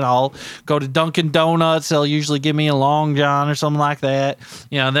station. I'll go to Dunkin' Donuts. They'll usually give me a Long John or something like that.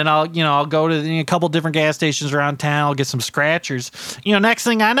 Then I'll go to a couple different gas stations around town. I'll get some scratchers. Next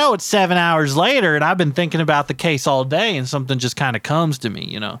thing I know, it's 7 hours later, and I've been thinking about the case all day, and something just kind of comes to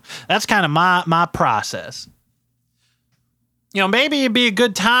me. That's kind of my process. Maybe it'd be a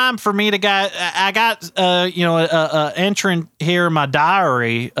good time for me to I got a entry here in my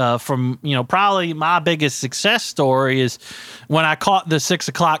diary from probably my biggest success story is when I caught the 6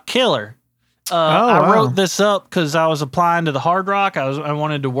 o'clock killer. I wrote this up because I was applying to the Hard Rock. I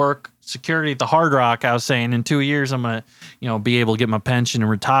wanted to work security at the Hard Rock. I was saying in 2 years I'm gonna be able to get my pension and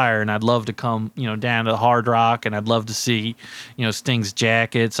retire, and I'd love to come down to the Hard Rock, and I'd love to see Sting's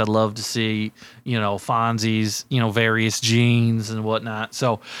jackets. I'd love to see Fonzie's various jeans and whatnot.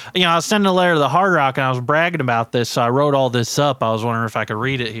 So I was sending a letter to the Hard Rock, and I was bragging about this, so I wrote all this up. I was wondering if I could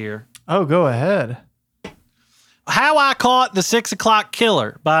read it here. Oh, go ahead. How I Caught the 6 O'Clock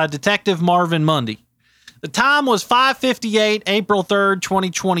Killer by Detective Marvin Mundy. The time was 5:58, April 3rd,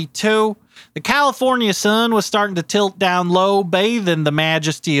 2022. The California sun was starting to tilt down low, bathed in the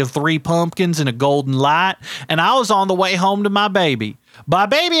majesty of 3 pumpkins in a golden light, and I was on the way home to my baby. By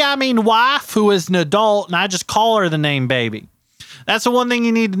baby, I mean wife, who is an adult, and I just call her the name baby. That's the one thing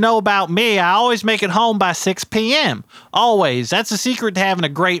you need to know about me. I always make it home by 6 p.m. Always. That's the secret to having a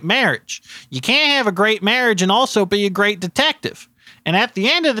great marriage. You can't have a great marriage and also be a great detective. And at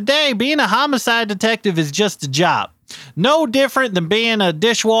the end of the day, being a homicide detective is just a job. No different than being a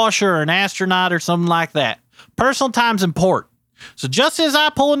dishwasher or an astronaut or something like that. Personal time's important. So just as I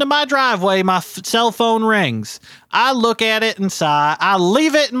pull into my driveway, my cell phone rings. I look at it and sigh. I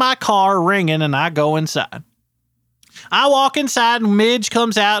leave it in my car ringing, and I go inside. I walk inside, and Midge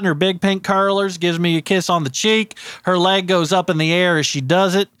comes out in her big pink curlers, gives me a kiss on the cheek. Her leg goes up in the air as she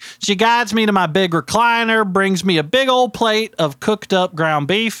does it. She guides me to my big recliner, brings me a big old plate of cooked up ground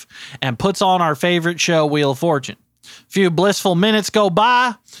beef, and puts on our favorite show, Wheel of Fortune. A few blissful minutes go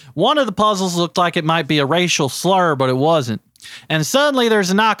by. One of the puzzles looked like it might be a racial slur, but it wasn't. And suddenly there's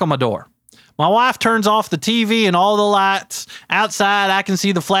a knock on my door. My wife turns off the TV and all the lights. Outside, I can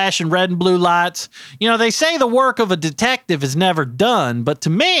see the flashing red and blue lights. They say the work of a detective is never done, but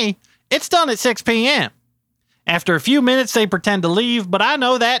to me, it's done at 6 p.m. After a few minutes, they pretend to leave, but I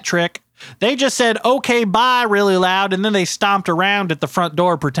know that trick. They just said, okay, bye, really loud, and then they stomped around at the front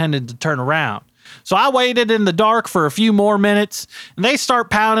door pretending to turn around. So I waited in the dark for a few more minutes, and they start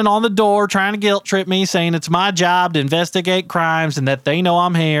pounding on the door, trying to guilt trip me, saying it's my job to investigate crimes and that they know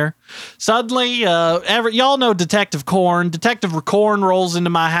I'm here. Suddenly, y'all know Detective Corn. Detective Corn rolls into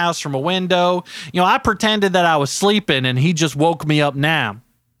my house from a window. I pretended that I was sleeping, and he just woke me up now.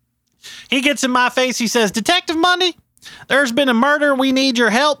 He gets in my face. He says, Detective Mundy, there's been a murder. We need your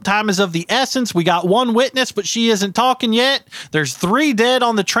help. Time is of the essence. We got one witness, but she isn't talking yet. There's 3 dead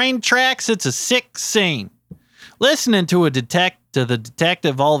on the train tracks. It's a sick scene. Listening to the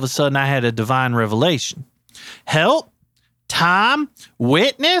detective, all of a sudden I had a divine revelation. Help? Time?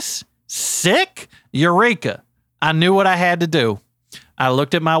 Witness? Sick? Eureka. I knew what I had to do. I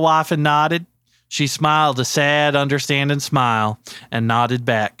looked at my wife and nodded. She smiled a sad, understanding smile and nodded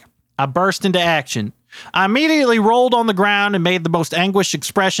back. I burst into action. I immediately rolled on the ground and made the most anguished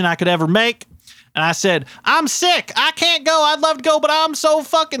expression I could ever make. And I said, I'm sick. I can't go. I'd love to go, but I'm so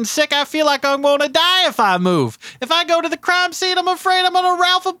fucking sick. I feel like I'm going to die if I move. If I go to the crime scene, I'm afraid I'm going to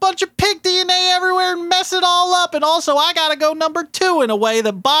ralph a bunch of pig DNA everywhere and mess it all up. And also, I got to go number 2 in a way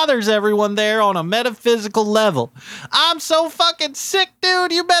that bothers everyone there on a metaphysical level. I'm so fucking sick,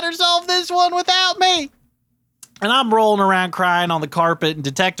 dude. You better solve this one without me. And I'm rolling around crying on the carpet, and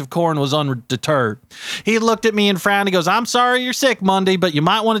Detective Corn was undeterred. He looked at me and frowned. He goes, I'm sorry you're sick, Monday, but you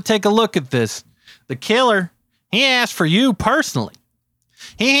might want to take a look at this. The killer, he asked for you personally.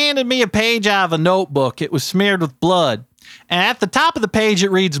 He handed me a page out of a notebook. It was smeared with blood. And at the top of the page,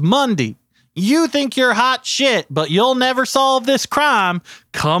 it reads, Monday, you think you're hot shit, but you'll never solve this crime.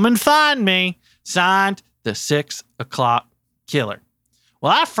 Come and find me. Signed, the 6 o'clock killer.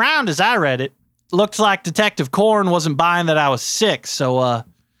 Well, I frowned as I read it. Looked like Detective Corn wasn't buying that I was sick, so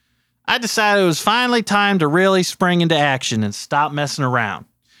I decided it was finally time to really spring into action and stop messing around.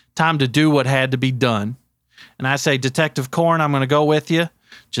 Time to do what had to be done. And I say, Detective Corn, I'm going to go with you.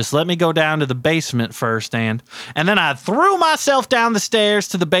 Just let me go down to the basement first, and then I threw myself down the stairs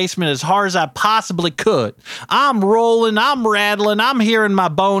to the basement as hard as I possibly could. I'm rolling, I'm rattling, I'm hearing my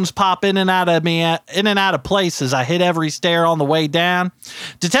bones pop in and out of me, in and out of place as I hit every stair on the way down.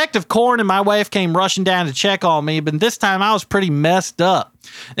 Detective Corn and my wife came rushing down to check on me, but this time I was pretty messed up.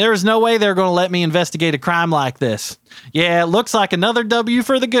 There was no way they were going to let me investigate a crime like this. Yeah, it looks like another W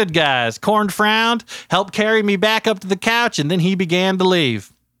for the good guys. Corn frowned, helped carry me back up to the couch, and then he began to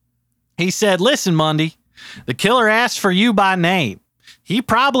leave. He said, listen, Monday, the killer asked for you by name. He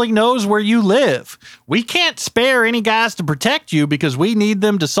probably knows where you live. We can't spare any guys to protect you because we need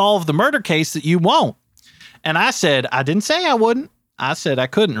them to solve the murder case that you won't. And I said, I didn't say I wouldn't. I said I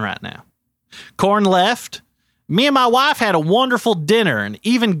couldn't right now. Corn left. Me and my wife had a wonderful dinner and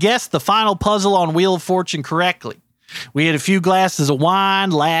even guessed the final puzzle on Wheel of Fortune correctly. We had a few glasses of wine,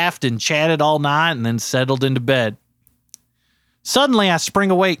 laughed, and chatted all night, and then settled into bed. Suddenly, I spring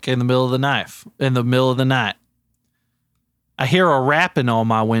awake in the middle of the night. I hear a rapping on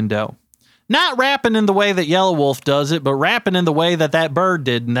my window. Not rapping in the way that Yellow Wolf does it, but rapping in the way that bird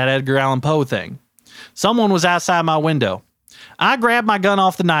did in that Edgar Allan Poe thing. Someone was outside my window. I grabbed my gun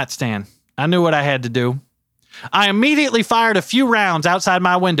off the nightstand. I knew what I had to do. I immediately fired a few rounds outside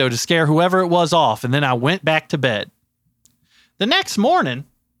my window to scare whoever it was off, and then I went back to bed. The next morning,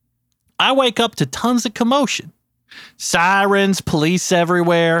 I wake up to tons of commotion. Sirens, police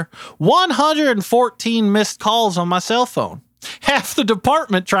everywhere, 114 missed calls on my cell phone. Half the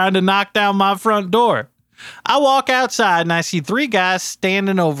department trying to knock down my front door. I walk outside and I see 3 guys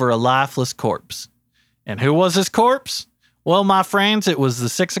standing over a lifeless corpse. And who was this corpse? Well, my friends, it was the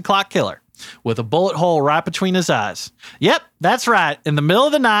 6 o'clock killer with a bullet hole right between his eyes. Yep, that's right. In the middle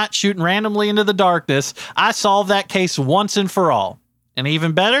of the night, shooting randomly into the darkness, I solved that case once and for all. And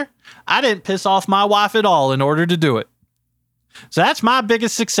even better, I didn't piss off my wife at all in order to do it. So that's my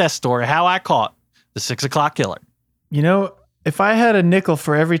biggest success story, how I caught the 6 o'clock killer. You know, if I had a nickel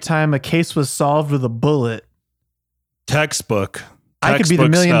for every time a case was solved with a bullet, Textbook I could be the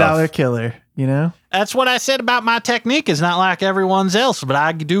 $1 million stuff. killer, you know? That's what I said about my technique. It's not like everyone's else, but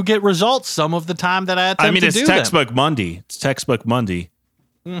I do get results some of the time that I attempt to do them. It's textbook Monday. It's textbook Monday.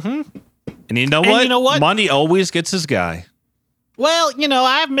 Mm-hmm. And you know what? Monday always gets his guy. Well,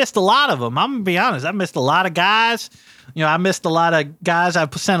 I've missed a lot of them. I'm going to be honest. I've missed a lot of guys. I missed a lot of guys.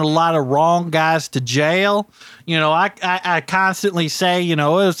 I've sent a lot of wrong guys to jail. I constantly say,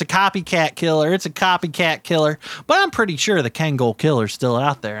 it's a copycat killer. It's a copycat killer. But I'm pretty sure the Kangol killer's still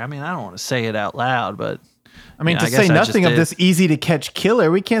out there. I mean, I don't want to say it out loud, but... to say nothing of this easy to catch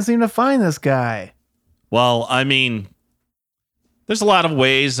killer, we can't seem to find this guy. Well, I mean, there's a lot of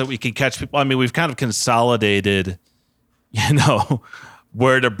ways that we can catch people. I mean, we've kind of consolidated...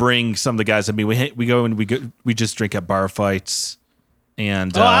 where to bring some of the guys. I mean, we just drink at bar fights,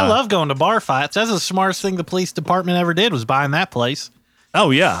 and I love going to bar fights. That's the smartest thing the police department ever did was buying that place.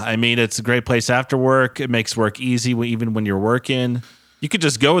 Oh yeah, I mean it's a great place after work. It makes work easy, even when you're working. You could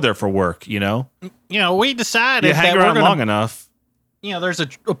just go there for work. We decided you hang that around long enough. There's a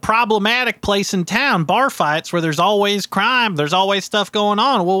problematic place in town, bar fights, where there's always crime. There's always stuff going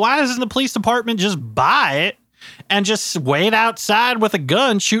on. Well, why doesn't the police department just buy it? And just wait outside with a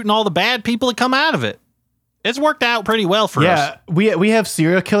gun, shooting all the bad people that come out of it. It's worked out pretty well for us. Yeah, we have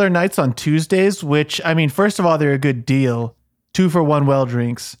serial killer nights on Tuesdays, which, I mean, first of all, they're a good deal. 2 for 1 well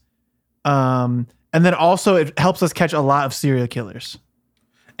drinks. And then also it helps us catch a lot of serial killers.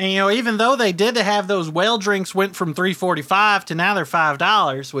 And, even though they did have those whale drinks went from $3.45 to now they're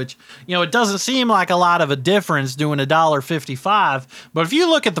 $5, which, it doesn't seem like a lot of a difference doing $1.55. But if you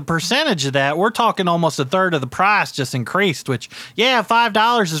look at the percentage of that, we're talking almost a third of the price just increased, which,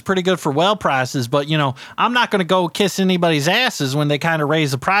 $5 is pretty good for whale prices. But, I'm not going to go kiss anybody's asses when they kind of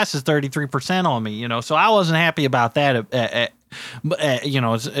raise the prices 33% on me, So I wasn't happy about that at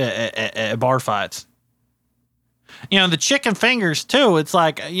bar fights. The chicken fingers too. It's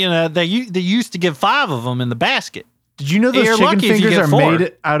like, they used to give 5 of them in the basket. Did you know those chicken fingers are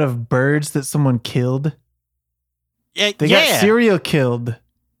made out of birds that someone killed? They got serial killed.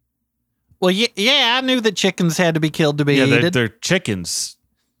 Well, yeah, I knew that chickens had to be killed to be eaten. They're chickens.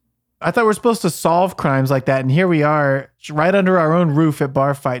 I thought we're supposed to solve crimes like that, and here we are, right under our own roof at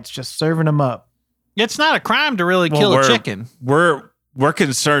bar fights, just serving them up. It's not a crime to really kill a chicken. We're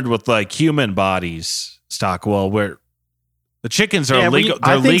concerned with like human bodies. Stockwell, where the chickens are legal.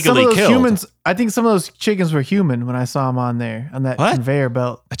 They're legally killed. I think some of those chickens were human when I saw them on that conveyor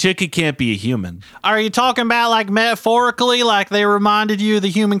belt. A chicken can't be a human. Are you talking about like metaphorically, like they reminded you of the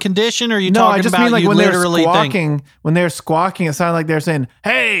human condition, or are you talking I just about mean like you when literally they're squawking? When they're squawking, it sounded like they're saying,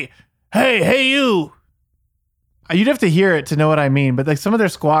 "Hey, you." You'd have to hear it to know what I mean, but like some of their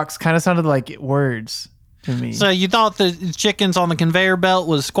squawks kind of sounded like words to me. So you thought the chickens on the conveyor belt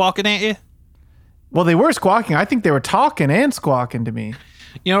was squawking at you? Well, they were squawking. I think they were talking and squawking to me.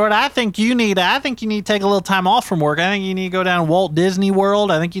 You know what I think you need? I think you need to take a little time off from work. I think you need to go down to Walt Disney World.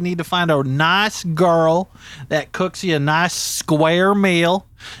 I think you need to find a nice girl that cooks you a nice square meal.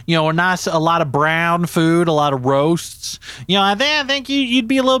 A lot of brown food, a lot of roasts. I think you'd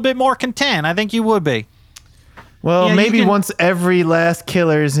be a little bit more content. I think you would be. Well, maybe once every last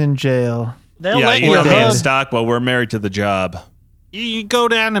killer's in jail. They'll let you hug. Stockwell, we're married to the job. You go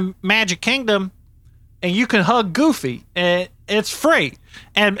down to Magic Kingdom, and you can hug Goofy. It's free.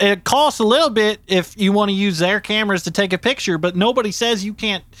 And it costs a little bit if you want to use their cameras to take a picture, but nobody says you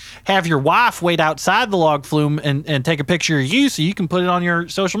can't have your wife wait outside the log flume and take a picture of you so you can put it on your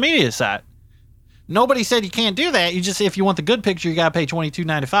social media site. Nobody said you can't do that. You just, if you want the good picture, you got to pay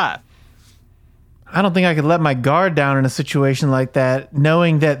 $22.95. I don't think I could let my guard down in a situation like that,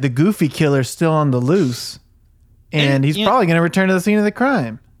 knowing that the Goofy killer's still on the loose, and he's probably going to return to the scene of the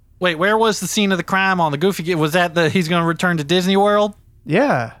crime. Wait, where was the scene of the crime on the Goofy? Was that he's going to return to Disney World?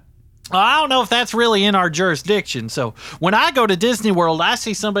 Yeah. I don't know if that's really in our jurisdiction. So when I go to Disney World, I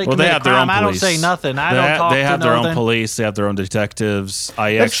see somebody commit a crime. I don't say nothing. I don't talk to They have their nothing. own police. They have their own detectives.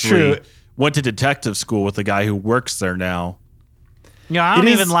 I actually went to detective school with a guy who works there now. I don't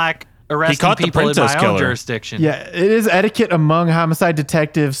even like arresting people in my own jurisdiction. Yeah, it is etiquette among homicide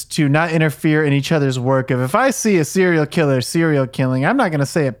detectives to not interfere in each other's work. If I see a serial killer serial killing, I'm not going to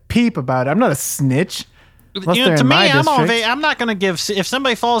say a peep about it. I'm not a snitch. To me, I'm not going to give. If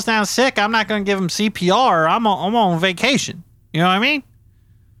somebody falls down sick, I'm not going to give them CPR. I'm on vacation. You know what I mean?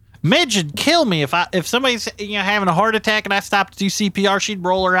 Midge would kill me if somebody's having a heart attack and I stopped to do CPR. She'd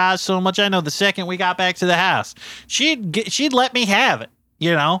roll her eyes so much. I know the second we got back to the house, she'd let me have it.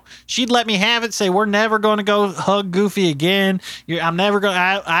 She'd let me have it. Say we're never going to go hug Goofy again. I'm never going.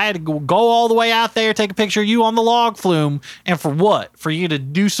 I had to go all the way out there, take a picture of you on the log flume, and for what? For you to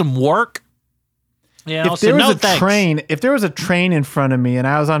do some work. If there was a train in front of me and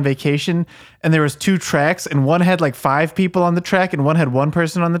I was on vacation and there was 2 tracks and one had like 5 people on the track and one had 1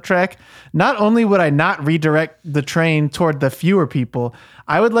 person on the track, not only would I not redirect the train toward the fewer people,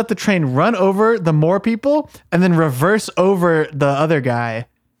 I would let the train run over the more people and then reverse over the other guy,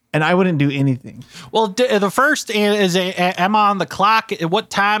 and I wouldn't do anything. Well, the first is, am I on the clock?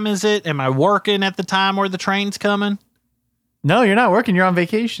 What time is it? Am I working at the time where the train's coming? No, you're not working. You're on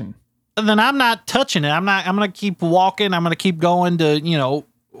vacation. Then I'm not touching it. I'm going to keep walking. I'm going to keep going to,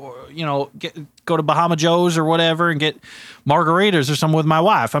 go to Bahama Joe's or whatever and get margaritas or something with my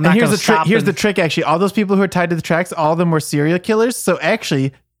wife. I'm not going to stop. Here's the trick, actually. All those people who are tied to the tracks, all of them were serial killers. So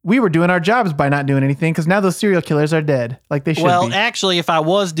actually, we were doing our jobs by not doing anything because now those serial killers are dead like they should be. Well, actually, if I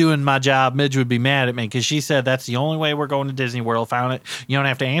was doing my job, Midge would be mad at me because she said that's the only way we're going to Disney World. Found it. You don't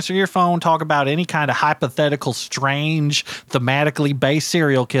have to answer your phone, talk about any kind of hypothetical, strange, thematically based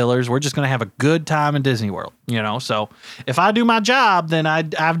serial killers. We're just going to have a good time in Disney World. So if I do my job, then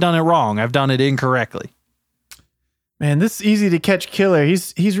I've done it wrong. I've done it incorrectly. Man, this easy to catch killer.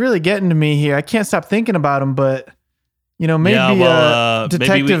 He's really getting to me here. I can't stop thinking about him, but...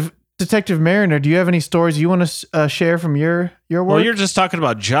 Detective Mariner, do you have any stories you want to share from your work? Well, you're just talking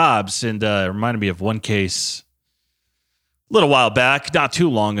about jobs, and it reminded me of one case a little while back, not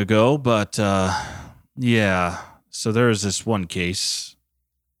too long ago, but yeah. So there was this one case.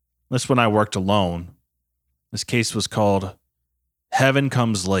 This when I worked alone. This case was called Heaven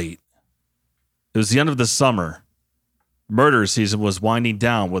comes late. It was the end of the summer. Murder season was winding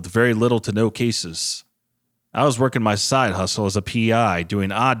down with very little to no cases. I was working my side hustle as a PI,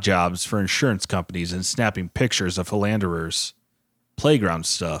 doing odd jobs for insurance companies and snapping pictures of philanderers. Playground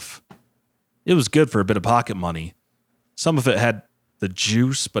stuff. It was good for a bit of pocket money. Some of it had the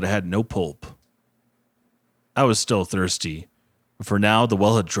juice, but it had no pulp. I was still thirsty, but for now the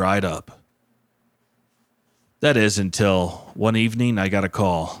well had dried up. That is until one evening I got a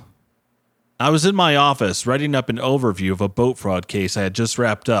call. I was in my office writing up an overview of a boat fraud case I had just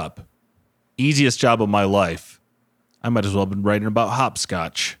wrapped up. Easiest job of my life. I might as well have been writing about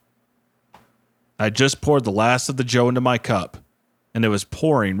hopscotch. I had just poured the last of the Joe into my cup, and it was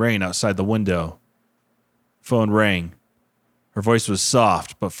pouring rain outside the window. Phone rang. Her voice was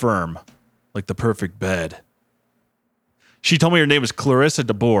soft but firm, like the perfect bed. She told me her name was Clarissa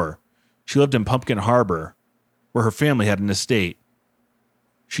DeBoer. She lived in Pumpkin Harbor, where her family had an estate.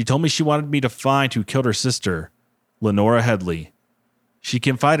 She told me she wanted me to find who killed her sister, Lenora Headley. She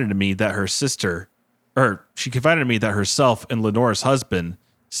confided to me that herself and Lenora's husband,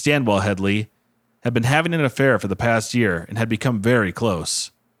 Stanwell Headley, had been having an affair for the past year and had become very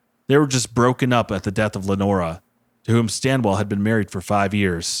close. They were just broken up at the death of Lenora, to whom Stanwell had been married for 5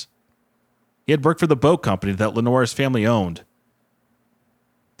 years. He had worked for the boat company that Lenora's family owned,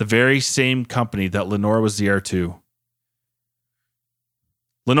 the very same company that Lenora was the heir to.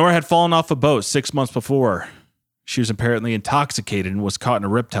 Lenora had fallen off a boat 6 months before. She was apparently intoxicated and was caught in a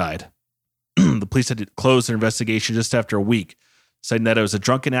riptide. The police had to close their investigation just after a week, saying that it was a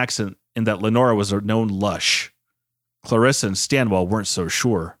drunken accident and that Lenora was a known lush. Clarissa and Stanwell weren't so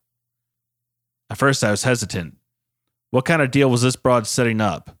sure. At first, I was hesitant. What kind of deal was this broad setting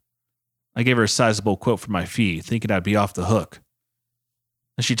up? I gave her a sizable quote for my fee, thinking I'd be off the hook.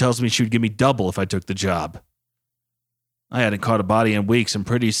 And she tells me she would give me double if I took the job. I hadn't caught a body in weeks, and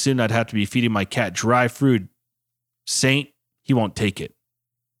pretty soon I'd have to be feeding my cat dry food. Saint, he won't take it.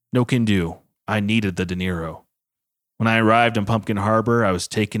 No can do. I needed the dinero. When I arrived in Pumpkin Harbor, I was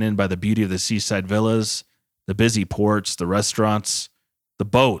taken in by the beauty of the seaside villas, the busy ports, the restaurants, the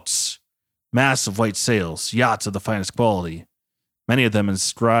boats, massive white sails, yachts of the finest quality, many of them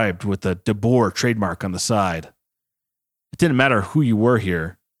inscribed with the DeBoer trademark on the side. It didn't matter who you were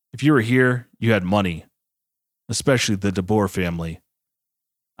here. If you were here, you had money, especially the DeBoer family.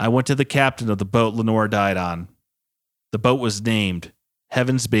 I went to the captain of the boat Lenora died on. The boat was named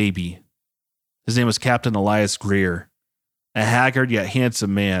Heaven's Baby. His name was Captain Elias Greer, a haggard yet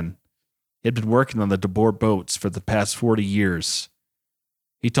handsome man. He had been working on the DeBoer boats for the past 40 years.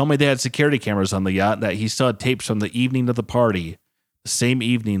 He told me they had security cameras on the yacht and that he still had tapes from the evening of the party, the same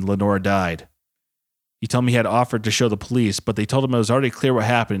evening Lenora died. He told me he had offered to show the police, but they told him it was already clear what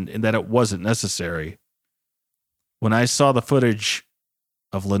happened and that it wasn't necessary. When I saw the footage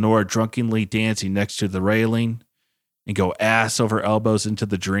of Lenora drunkenly dancing next to the railing and go ass over elbows into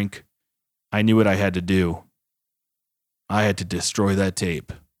the drink, I knew what I had to do. I had to destroy that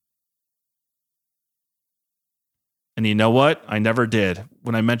tape. And you know what? I never did.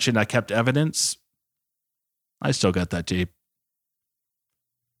 When I mentioned I kept evidence, I still got that tape.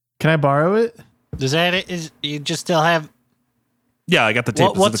 Can I borrow it? Does that is you just still have? Yeah, I got the tape.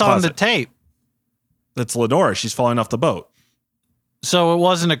 It's in What's the on the closet. tape? That's Lenora. She's falling off the boat. So it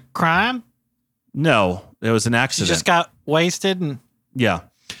wasn't a crime. No, it was an She accident. just got wasted and. Yeah,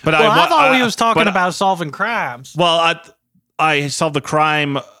 but I thought we was talking about solving crimes. Well, I solved the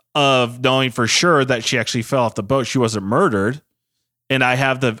crime of knowing for sure that she actually fell off the boat. She wasn't murdered, and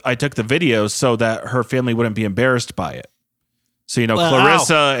I took the video so that her family wouldn't be embarrassed by it. So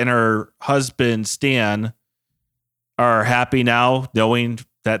Clarissa and her husband Stan are happy now, knowing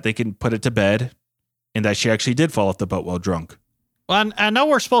that they can put it to bed, and that she actually did fall off the boat while drunk. Well, I know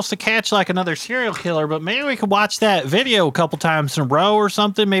we're supposed to catch like another serial killer, but maybe we could watch that video a couple times in a row or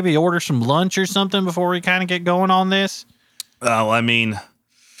something. Maybe order some lunch or something before we kind of get going on this. Oh, I mean,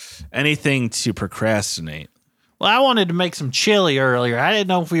 anything to procrastinate. Well, I wanted to make some chili earlier. I didn't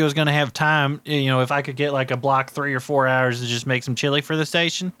know if we was going to have time, if I could get like a block 3 or 4 hours to just make some chili for the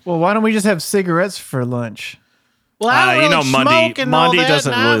station. Well, why don't we just have cigarettes for lunch? Well, I don't really smoke and all Monday that,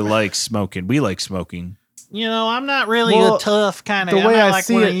 doesn't and really like smoking. We like smoking. I'm not really Well, a tough kind of the guy. way I'm not I like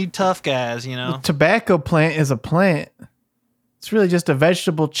see one of it- you tough guys, The tobacco plant is a plant. It's really just a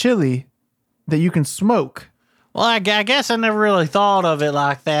vegetable chili that you can smoke. Well, I guess I never really thought of it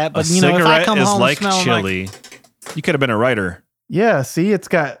like that. But, A if I cigarette come is home like smelling chili. You could have been a writer. Yeah, see, it's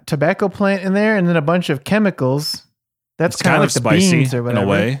got tobacco plant in there and then a bunch of chemicals. That's It's kind of like the spicy beans or in whatever. a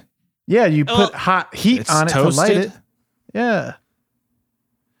way. Yeah, you put hot heat It's on it to light toasted. it. Yeah.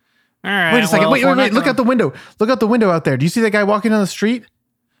 All right. Wait a second. well, Wait. if we're not Look gonna- out the window. Look out the window out there. Do you see that guy walking down the street?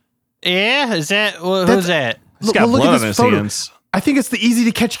 Yeah, is that That's- who's that? He's got look at blood this on his photo. hands. I think it's the easy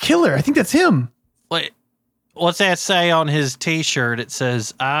to catch killer. I think that's him. Wait, what's that say on his T-shirt? It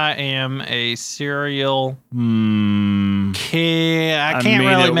says, "I am a serial kid." I can't mean,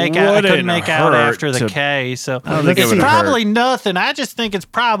 really it make out. I couldn't wouldn't make out hurt after the to- K. So I don't think it it's would probably nothing. I just think it's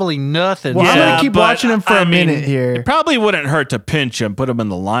probably nothing. Well, I'm Yeah, gonna keep but, watching him for I a mean, minute here. It probably wouldn't hurt to pinch him, put him in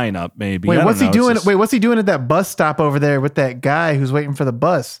the lineup, maybe. Wait, I what's don't he know. doing? It's just- What's he doing at that bus stop over there with that guy who's waiting for the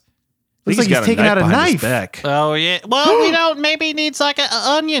bus? Looks like got he's taking out a behind knife. his back. Oh yeah. Well, you know, maybe he needs like an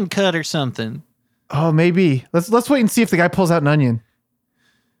onion cut or something. Oh, maybe. Let's wait and see if the guy pulls out an onion.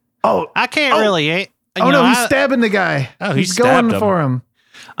 Oh, I can't really. You oh know, no, he's stabbing the guy. Oh, he he's stabbed going him. for him.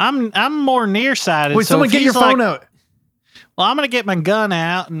 I'm more nearsighted. Wait, so someone if get your he's like- phone out. Well, I'm gonna get my gun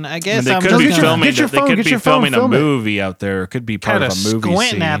out, and I guess They I'm could just be get your- filming. get your They phone, could get be your phone, filming a film it. movie out there. It could be part kind of of a movie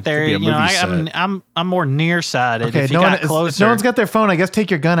squinting scene. out there. Could be a You know, movie set. I'm more nearsighted. Okay, if you no got one, closer, if no one's got their phone, I guess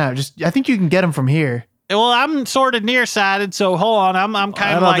take your gun out. I think you can get him from here. well, I'm sort of nearsighted, so hold on. I'm I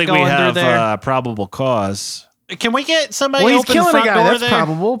kind of don't like think we going through have there. probable cause. Can we get somebody Well, he's open the killing a front guy. door That's there?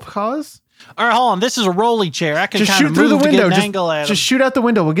 probable cause. All right, hold on. This is a rolly chair. I can Just kind shoot of through the move to window. get an angle at him. Just shoot out the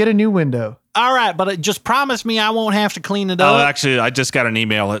window. We'll get a new window. All right, but just promise me I won't have to clean it Oh, up. actually, I just got an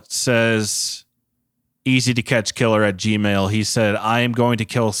email. It says easy to catch killer at Gmail. He said, I am going to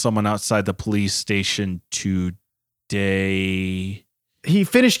kill someone outside the police station today. He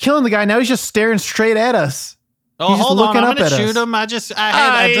finished killing the guy. Now he's just staring straight at us. Oh, he's just hold on. looking I'm up gonna at shoot us. him.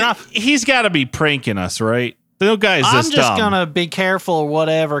 I dropped. He's got to be pranking us, right? No guy's I'm this just dumb. gonna be careful or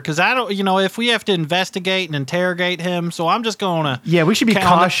whatever, because I don't, if we have to investigate and interrogate him, so I'm just gonna. Yeah, we should be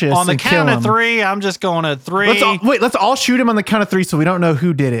cautious On the and count kill of him. 3, I'm just going to 3. Let's all shoot him on the count of 3 so we don't know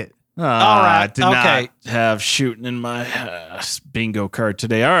who did it. All right. I did okay. not have shooting in my bingo card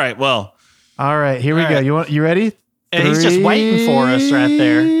today. All right. Well, All right, here we All go. right. You ready? And he's just waiting for us right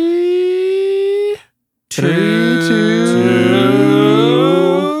there. 3, 2,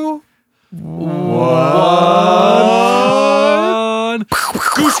 1.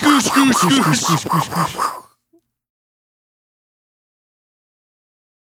 goose, goose, goose, goose, goose.